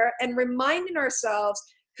mirror and reminding ourselves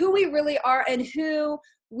who we really are and who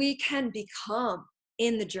we can become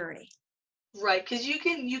in the journey. Right, because you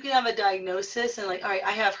can have a diagnosis and like, all right,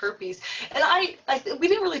 I have herpes, and we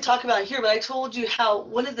didn't really talk about it here, but I told you how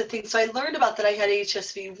one of the things. So I learned about that I had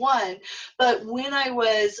HSV1, but when I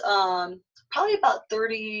was probably about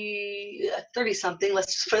 30 something,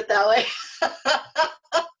 let's just put it that way,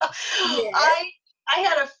 Yes. I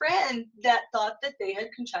had a friend that thought that they had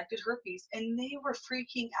contracted herpes, and they were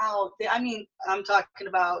freaking out. I mean, I'm talking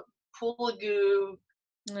about pool of goo,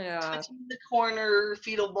 Yeah. touching the corner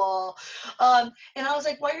fetal ball. And I was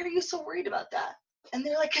like, why are you so worried about that? And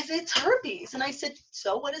they're like, because it's herpes. And I said,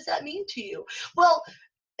 so what does that mean to you? Well,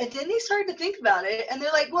 and then they started to think about it, and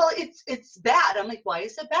they're like, well, it's bad. I'm like, why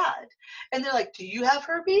is it bad? And they're like, do you have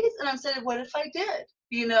herpes? And I said, what if I did?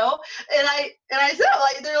 And I said,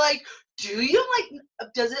 like, they're like, do you?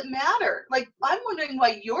 Like, does it matter? Like, I'm wondering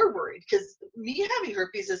why you're worried, because me having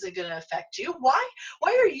herpes isn't going to affect you. Why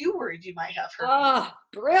are you worried you might have herpes? Oh,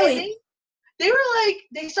 And brilliant. they were like,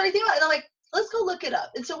 they started thinking about it, and I'm like, let's go look it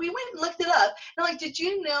up. And so we went and looked it up. And I'm like, did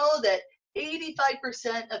you know that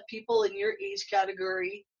 85% of people in your age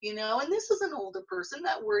category, and this is an older person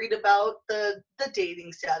that worried about the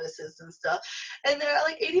dating statuses and stuff. And they're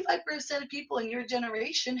like 85% of people in your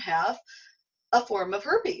generation have a form of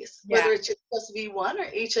herpes, Yeah. whether it's HSV1 or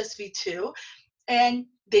HSV2, and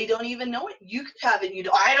they don't even know it. You could have it.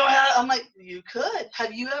 I don't have. I'm like, you could.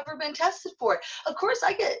 Have you ever been tested for it? Of course,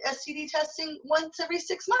 I get STD testing once every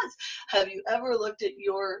 6 months. Have you ever looked at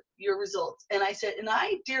your results? And I said, and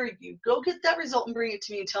I dare you, go get that result and bring it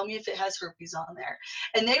to me and tell me if it has herpes on there.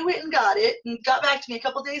 And they went and got it and got back to me a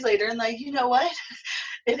couple days later and like, you know what?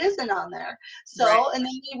 It isn't on there. Right. So, and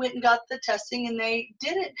then they went and got the testing and they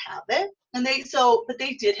didn't have it. And but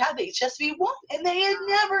they did have HSV1 and they had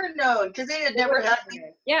never known because they had never had the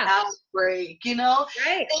Yeah. outbreak, you know?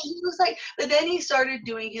 Right. And he was like, but then he started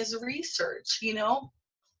doing his research, you know?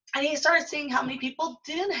 And he started seeing how many people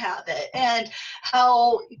did have it and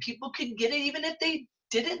how people could get it even if they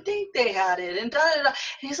didn't think they had it and da da da. And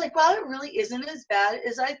he's like, well, it really isn't as bad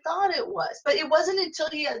as I thought it was. But it wasn't until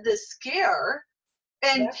he had this scare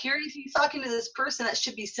and Yeah. here he's talking to this person that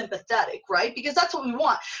should be sympathetic, right? Because that's what we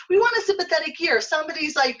want. We want a sympathetic ear.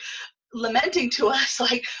 Somebody's like lamenting to us,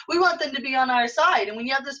 like we want them to be on our side. And when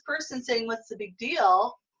you have this person saying, what's the big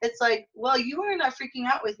deal? It's like, well, you are not freaking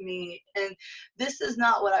out with me. And this is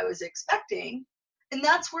not what I was expecting. And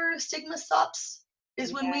that's where stigma stops,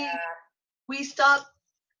 is when we stop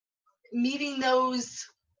meeting those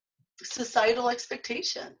societal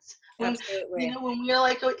expectations. When, Absolutely. you know, when we're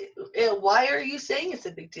like, oh, why are you saying it's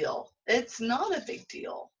a big deal? It's not a big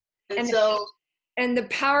deal. And so, and the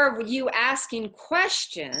power of you asking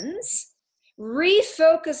questions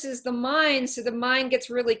refocuses the mind, so the mind gets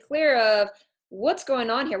really clear of what's going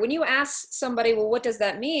on here. When you ask somebody, well, what does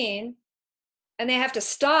that mean? And they have to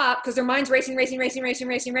stop because their mind's racing.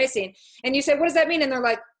 And you say, what does that mean? And they're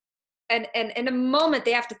like, and in a moment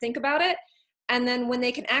they have to think about it. And then when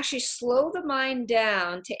they can actually slow the mind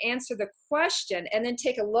down to answer the question and then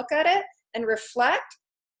take a look at it and reflect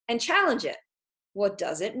and challenge it. What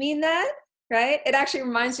does it mean that? Right? It actually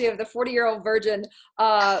reminds me of the 40-Year-Old Virgin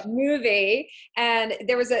movie. And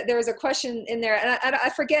there was a question in there, and I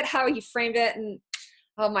forget how he framed it. And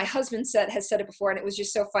my husband has said it before, and it was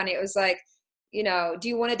just so funny. It was like, you know, do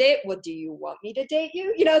you want to date? Well, do you want me to date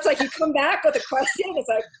you? You know, it's like you come back with a question. It's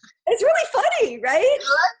like, it's really funny, right?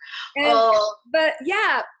 And, but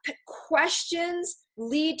yeah, questions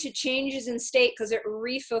lead to changes in state because it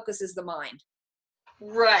refocuses the mind.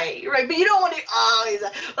 Right. But you don't want to always.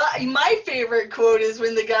 My favorite quote is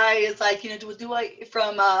when the guy is like, you know, do I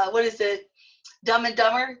from what is it, Dumb and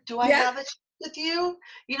Dumber? Do I have it with you?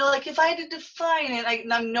 You know, like if I had to define it, I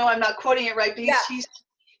know I'm not quoting it right, but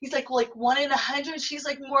he's like 1 in 100. She's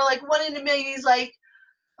like more like 1 in a million. He's like,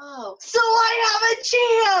 oh, so I have a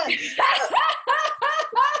chance.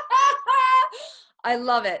 I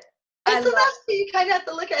love it. And so that's what you kind of have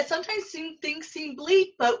to look at. Sometimes things seem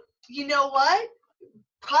bleak, but you know what?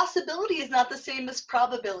 Possibility is not the same as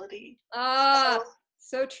probability.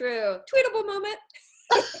 So true. Tweetable moment.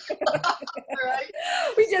 Right?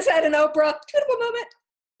 We just had an Oprah tweetable moment.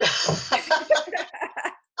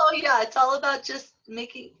 So yeah, it's all about just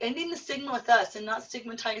ending the stigma with us and not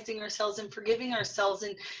stigmatizing ourselves and forgiving ourselves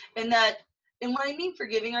and what I mean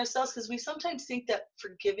forgiving ourselves, because we sometimes think that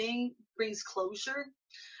forgiving brings closure.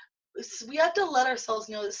 We have to let ourselves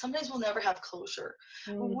know that sometimes we'll never have closure.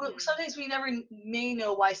 Mm-hmm. Sometimes we never may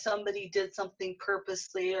know why somebody did something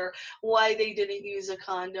purposely, or why they didn't use a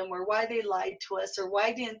condom, or why they lied to us, or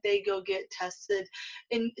why didn't they go get tested.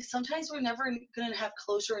 And sometimes we're never going to have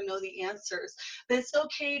closure and know the answers. But it's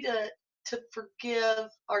okay to forgive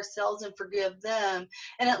ourselves and forgive them,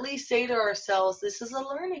 and at least say to ourselves, this is a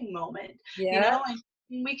learning moment. You know, and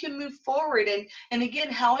we can move forward. And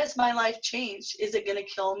again, how has my life changed? Is it going to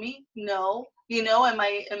kill me? No. You know, am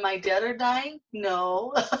I dead or dying?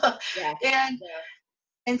 No.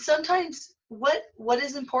 And sometimes what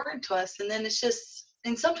is important to us, and then it's just,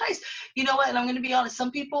 and sometimes, you know what, and I'm going to be honest,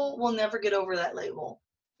 some people will never get over that label.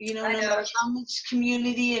 You know, no matter how much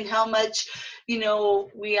community and how much, you know,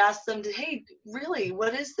 we ask them to, hey, really,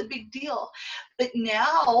 what is the big deal? But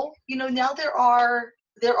now, you know, now there are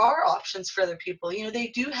options for other people. You know, they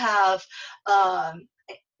do have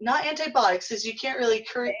not antibiotics, because you can't really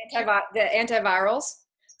the antivirals.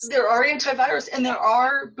 There are antivirals, and there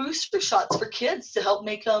are booster shots for kids to help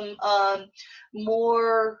make them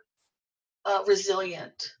more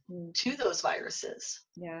resilient to those viruses.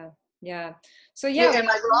 Yeah. So yeah. Am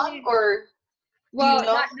I wrong, or? Well, you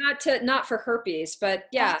know? not for herpes, but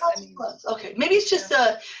yeah. Okay, maybe it's just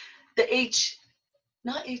not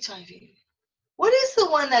HIV. What is the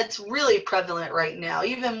one that's really prevalent right now,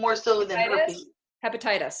 even more so than herpes?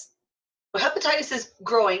 Hepatitis. Well, hepatitis is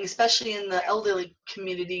growing, especially in the elderly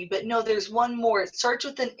community. But no, there's one more. It starts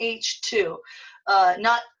with an H2,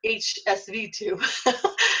 not HSV2.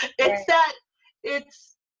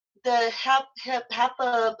 It's the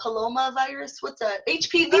papilloma virus. What's that?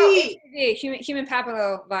 HPV. Oh, HPV, human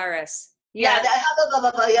papillovirus. Yeah, the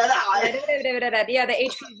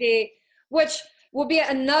HPV, which will be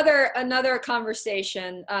another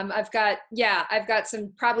conversation. I've got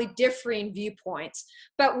some probably differing viewpoints,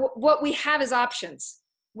 but what we have is options.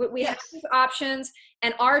 What we have is options,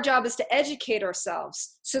 And our job is to educate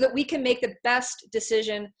ourselves so that we can make the best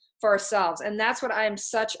decision for ourselves. And that's what I am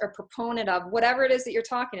such a proponent of, whatever it is that you're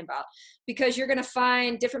talking about, because you're going to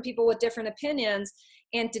find different people with different opinions.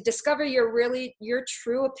 And to discover your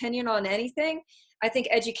true opinion on anything, I think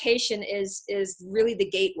education is really the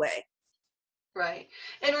gateway. Right.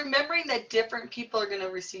 And remembering that different people are going to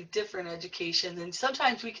receive different educations. And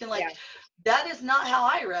sometimes we can that is not how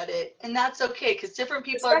I read it. And that's okay, because different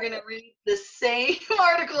people are going to read the same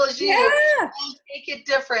article as you and take it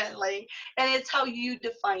differently. And it's how you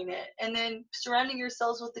define it. And then surrounding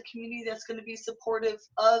yourselves with the community that's going to be supportive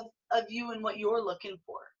of you and what you're looking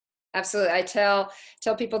for. Absolutely. I tell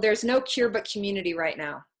people there's no cure but community right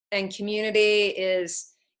now. And community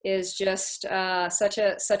is just such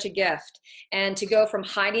a gift. And to go from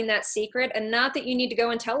hiding that secret, and not that you need to go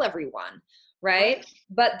and tell everyone, right?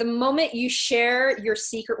 But the moment you share your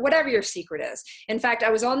secret, whatever your secret is. In fact,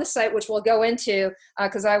 I was on the site, which we'll go into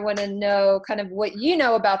because I want to know kind of what you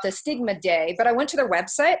know about the Stigma Day, but I went to their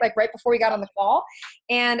website like right before we got on the call,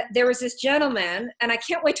 and there was this gentleman, and I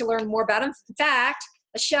can't wait to learn more about him. In fact,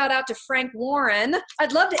 a shout out to Frank Warren.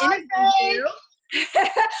 I'd love to interview you.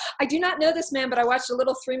 I do not know this man, but I watched a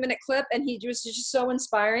little 3-minute clip and he was just so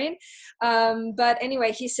inspiring. But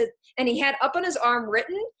anyway, he said, and he had up on his arm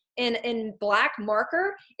written in black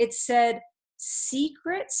marker, it said,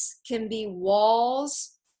 secrets can be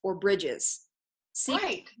walls or bridges.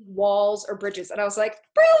 Secrets, walls or bridges. And I was like,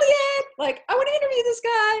 brilliant. Like, I want to interview this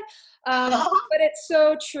guy. But it's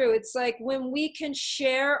so true. It's like when we can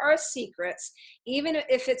share our secrets, even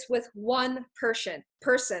if it's with one person,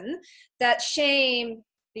 that shame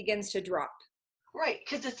begins to drop. Right,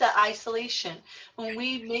 because it's that isolation. When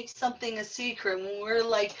we make something a secret, when we're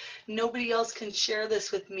like, nobody else can share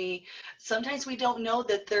this with me, sometimes we don't know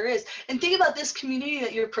that there is. And think about this community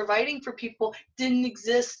that you're providing for people didn't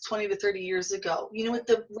exist 20 to 30 years ago. You know, with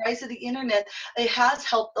the rise of the internet, it has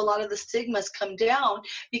helped a lot of the stigmas come down,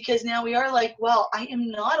 because now we are like, well, I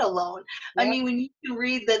am not alone. Yep. I mean, when you can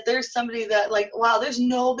read that there's somebody that like, wow, there's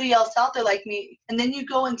nobody else out there like me. And then you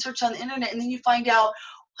go and search on the internet and then you find out,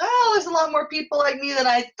 well, there's a lot more people like me than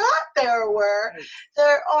I thought there were. Right.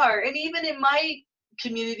 There are. And even in my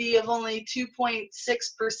community of only 2.6%,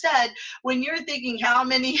 when you're thinking how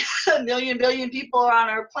many million, billion people are on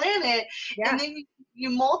our planet, and then you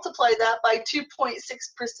multiply that by 2.6%,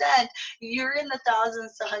 you're in the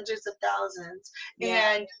thousands to hundreds of thousands.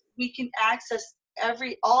 Yeah. And we can access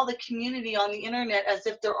all the community on the internet as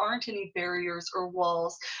if there aren't any barriers or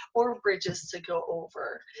walls or bridges to go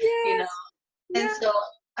over. Yes. You know? And so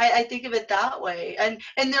I think of it that way.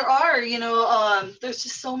 And there are, you know, there's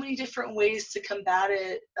just so many different ways to combat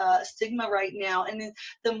it, stigma right now. And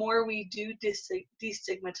the more we do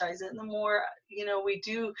destigmatize it, and the more, you know, we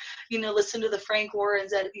do, you know, listen to the Frank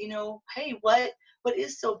Warrens that, you know, hey, what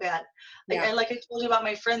is so bad? Like I told you about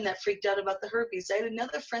my friend that freaked out about the herpes. I had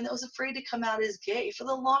another friend that was afraid to come out as gay for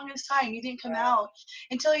the longest time. He didn't come out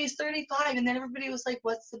until he was 35. And then everybody was like,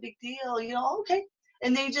 what's the big deal? You know, okay.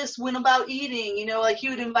 And they just went about eating, you know, like he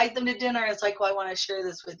would invite them to dinner. It's like, well, I want to share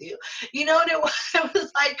this with you, you know, and it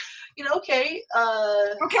was like, you know, okay.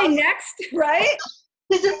 Okay, next, right?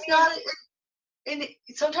 Because it's not, and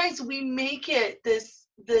sometimes we make it this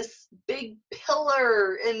big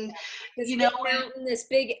pillar and, this you know, mountain, this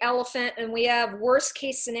big elephant, and we have worst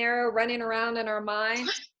case scenario running around in our mind.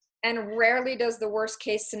 And rarely does the worst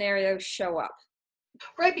case scenario show up.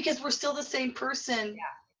 Right, because we're still the same person. Yeah.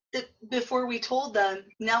 That before we told them,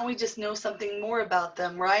 now we just know something more about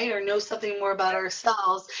them, right? Or know something more about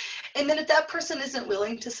ourselves. And then if that person isn't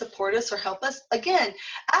willing to support us or help us, again,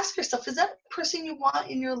 ask yourself, is that the person you want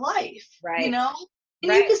in your life? Right. You know?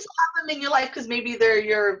 And you can still have them in your life because maybe they're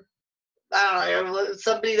your, I don't know,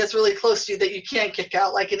 somebody that's really close to you that you can't kick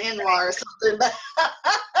out, like an in-law or something. But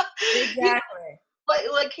exactly.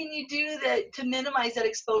 What can you do to minimize that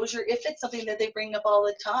exposure if it's something that they bring up all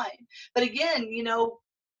the time? But again, you know,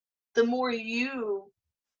 the more you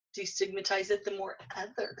destigmatize it, the more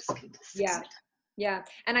others can destigmatize. Yeah.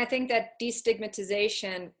 And I think that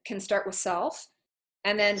destigmatization can start with self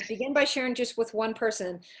and then begin by sharing just with one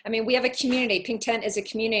person. I mean, we have a community. Pink Tent is a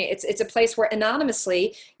community. It's a place where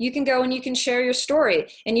anonymously you can go and you can share your story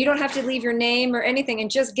and you don't have to leave your name or anything. And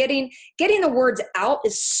just getting the words out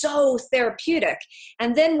is so therapeutic.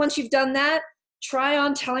 And then once you've done that, try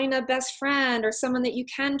on telling a best friend or someone that you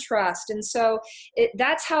can trust. And so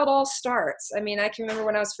that's how it all starts. I mean, I can remember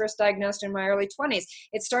when I was first diagnosed in my early 20s,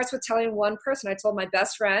 it starts with telling one person. I told my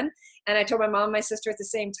best friend and I told my mom and my sister at the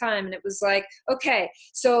same time. And it was like, okay,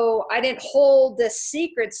 so I didn't hold this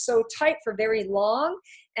secret so tight for very long.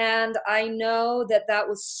 And I know that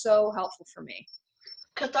was so helpful for me.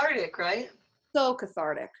 Cathartic, right? So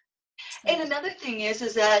cathartic. And another thing is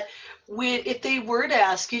that if they were to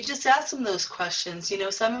ask you, just ask them those questions.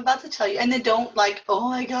 So I'm about to tell you, and then don't like, oh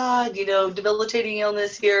my God, debilitating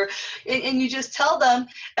illness here, and you just tell them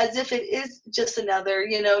as if it is just another.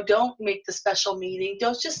 Don't make the special meeting.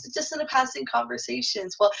 Don't just in a passing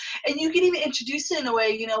conversations. Well, and you can even introduce it in a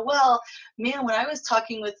way. Well, man, when I was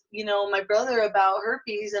talking with my brother about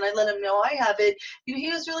herpes, and I let him know I have it, he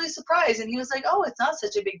was really surprised, and he was like, oh, it's not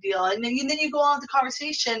such a big deal. And then you go on with the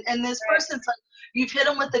conversation, and this person's like, you've hit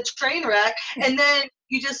them with a train wreck, and then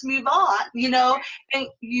you just move on, and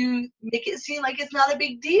you make it seem like it's not a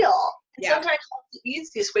big deal. And sometimes that's the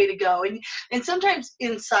easiest way to go. And sometimes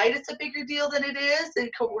inside it's a bigger deal than it is, and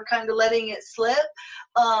we're kind of letting it slip.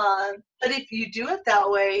 But if you do it that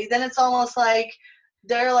way, then it's almost like,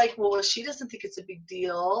 they're like, well, she doesn't think it's a big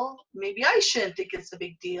deal. Maybe I shouldn't think it's a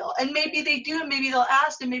big deal. And maybe they do, and maybe they'll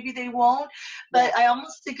ask, and maybe they won't. But I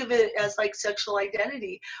almost think of it as like sexual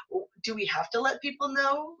identity. Do we have to let people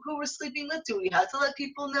know who we're sleeping with? Do we have to let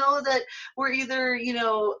people know that we're either,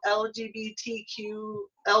 LGBTQLP,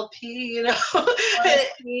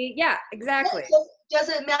 Yeah, exactly. It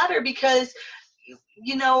doesn't matter, because,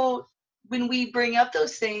 when we bring up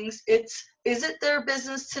those things, is it their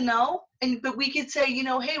business to know? But we could say,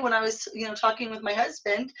 hey, when I was, talking with my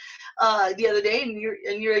husband the other day, and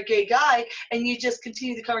you're a gay guy, and you just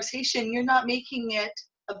continue the conversation, you're not making it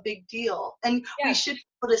a big deal. And we should be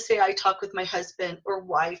able to say, I talked with my husband or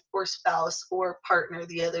wife or spouse or partner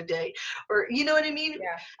the other day, or you know what I mean?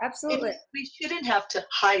 Yeah, absolutely. And we shouldn't have to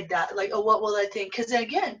hide that, like, oh, what will I think? Because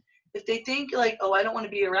again, if they think like, oh, I don't want to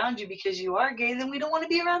be around you because you are gay, then we don't want to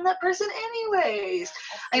be around that person anyways.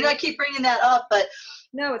 I know I keep bringing that up, but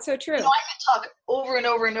no, it's so true. I can talk over and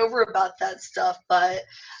over and over about that stuff, but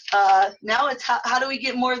now it's how do we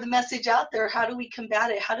get more of the message out there? How do we combat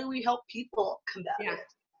it? How do we help people combat it?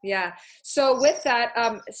 Yeah. So with that,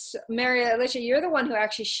 Mary Alicia, you're the one who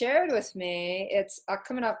actually shared with me. It's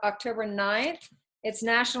coming up October 9th. It's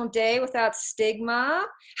National Day Without Stigma.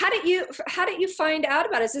 How did you find out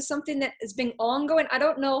about it? Is this something that has been ongoing? I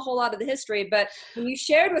don't know a whole lot of the history, but when you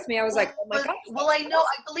shared with me, I was like, oh my gosh. Well, I know,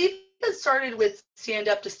 I believe it started with Stand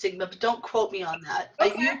Up to Stigma, but don't quote me on that.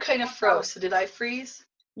 Okay. You kind of froze. So did I freeze?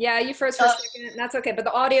 Yeah, you froze for a second. That's okay, but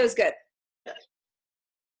the audio is good.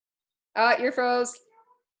 You're froze.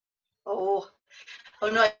 Oh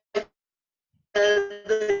no, the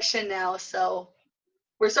connection now, so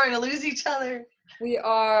we're starting to lose each other. We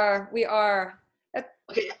are.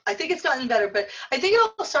 Okay, I think it's gotten better, but I think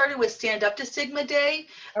it all started with Stand Up to Stigma Day,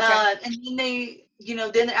 and then they,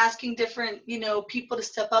 then asking different, people to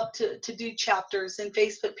step up to do chapters and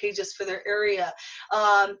Facebook pages for their area,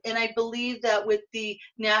 and I believe that with the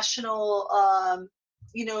national,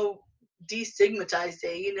 Destigmatize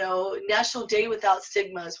Day, National Day Without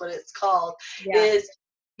Stigma is what it's called, is,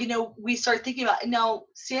 we start thinking about now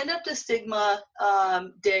Stand Up to Stigma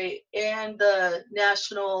Day and the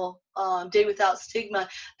National Day Without Stigma.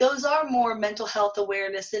 Those are more mental health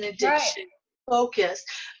awareness and addiction focused.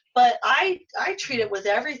 But I treat it with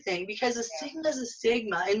everything, because a stigma is a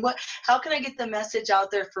stigma, and how can I get the message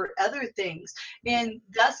out there for other things? And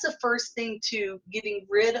that's the first thing to getting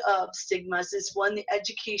rid of stigmas is one, the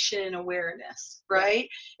education and awareness, right?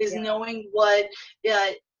 Is knowing what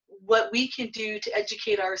we can do to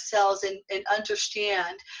educate ourselves and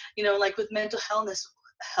understand, like with mental hellness.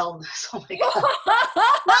 Oh my God.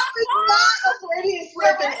 That is not a Freudian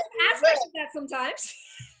slip. Ask us that sometimes.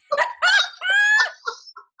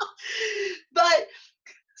 But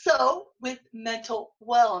so with mental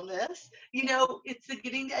wellness, it's the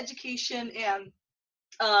getting the education and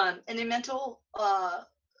in mental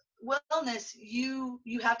wellness, you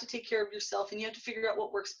have to take care of yourself, and you have to figure out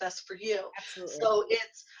what works best for you. Absolutely. So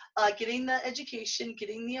it's getting the education,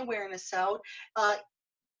 getting the awareness out,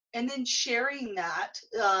 and then sharing that.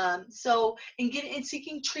 And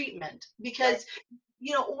seeking treatment, because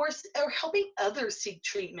or helping others seek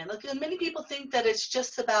treatment. Like, many people think that it's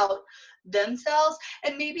just about themselves,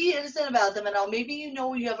 and maybe it isn't about them at all. Maybe you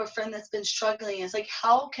have a friend that's been struggling. It's like,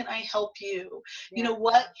 how can I help you? You know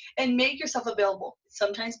what? And make yourself available.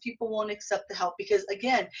 Sometimes people won't accept the help because,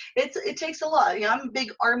 again, it takes a lot. I'm a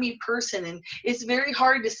big Army person, and it's very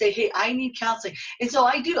hard to say, hey, I need counseling. And so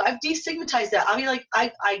I've destigmatized that. I mean, like,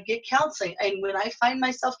 I get counseling, and when I find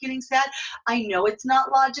myself getting sad, I know it's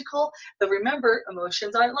not logical, but remember,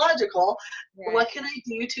 emotions aren't logical. Right. What can I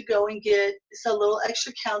do to go and get a little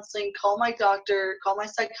extra counseling? Call call my doctor, call my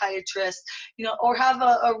psychiatrist, or have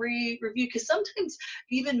a review, because sometimes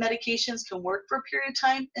even medications can work for a period of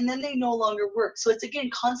time and then they no longer work. So it's, again,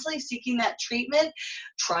 constantly seeking that treatment,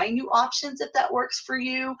 trying new options if that works for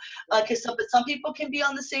you, because some people can be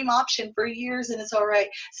on the same option for years and it's all right.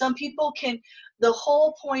 Some people can. The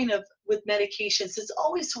whole point with medications is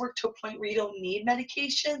always to work to a point where you don't need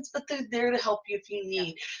medications, but they're there to help you if you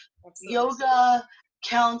need. Yoga,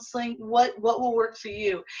 counseling, what will work for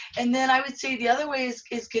you. And then I would say the other way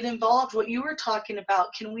is get involved. What you were talking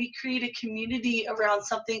about, can we create a community around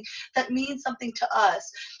something that means something to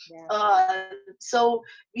us? So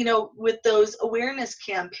with those awareness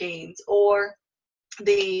campaigns, or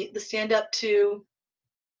the stand up to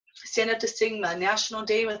stigma, National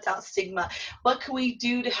Day Without Stigma. What can we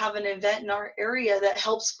do to have an event in our area that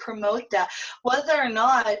helps promote that? Whether or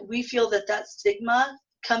not we feel that stigma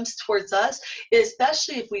comes towards us,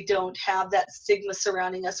 especially if we don't have that stigma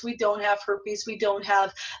surrounding us. We don't have herpes, we don't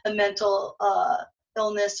have a mental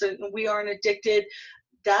illness, or we aren't addicted.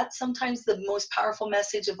 That's sometimes the most powerful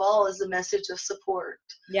message of all, is the message of support.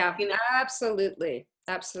 Yeah, absolutely.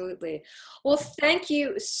 Absolutely. Well, thank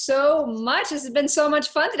you so much. This has been so much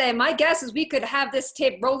fun today. My guess is we could have this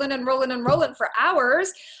tape rolling and rolling and rolling for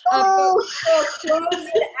hours. We'll close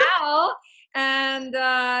it out. And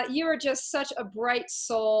you are just such a bright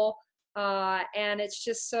soul. And it's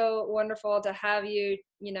just so wonderful to have you,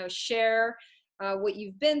 share what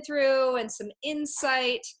you've been through and some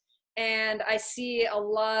insight. And I see a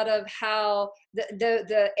lot of how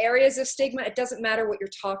the areas of stigma, it doesn't matter what you're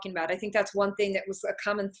talking about. I think that's one thing that was a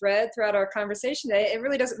common thread throughout our conversation today. It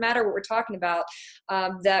really doesn't matter what we're talking about.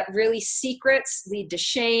 That really secrets lead to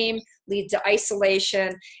shame, lead to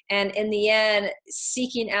isolation. And in the end,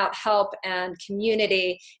 seeking out help and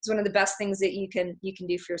community is one of the best things that you can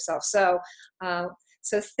do for yourself.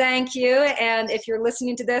 So thank you. And if you're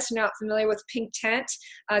listening to this, you're not familiar with Pink Tent,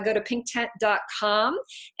 go to pinktent.com.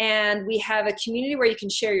 And we have a community where you can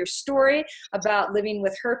share your story about living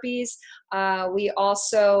with herpes. We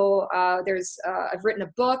also, I've written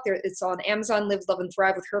a book. It's on Amazon, Live, Love, and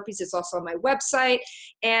Thrive with Herpes. It's also on my website.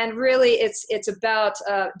 And really, it's about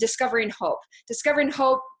discovering hope,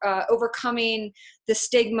 overcoming the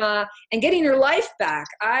stigma, and getting your life back.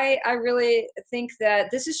 I really think that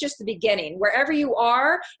this is just the beginning. Wherever you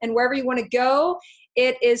are and wherever you want to go,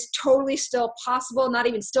 it is totally still possible, not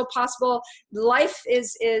even still possible. Life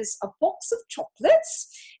is a box of chocolates.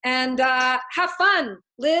 And have fun,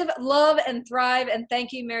 live, love, and thrive. And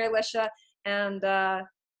thank you, Mary Alicia. And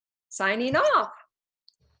signing off.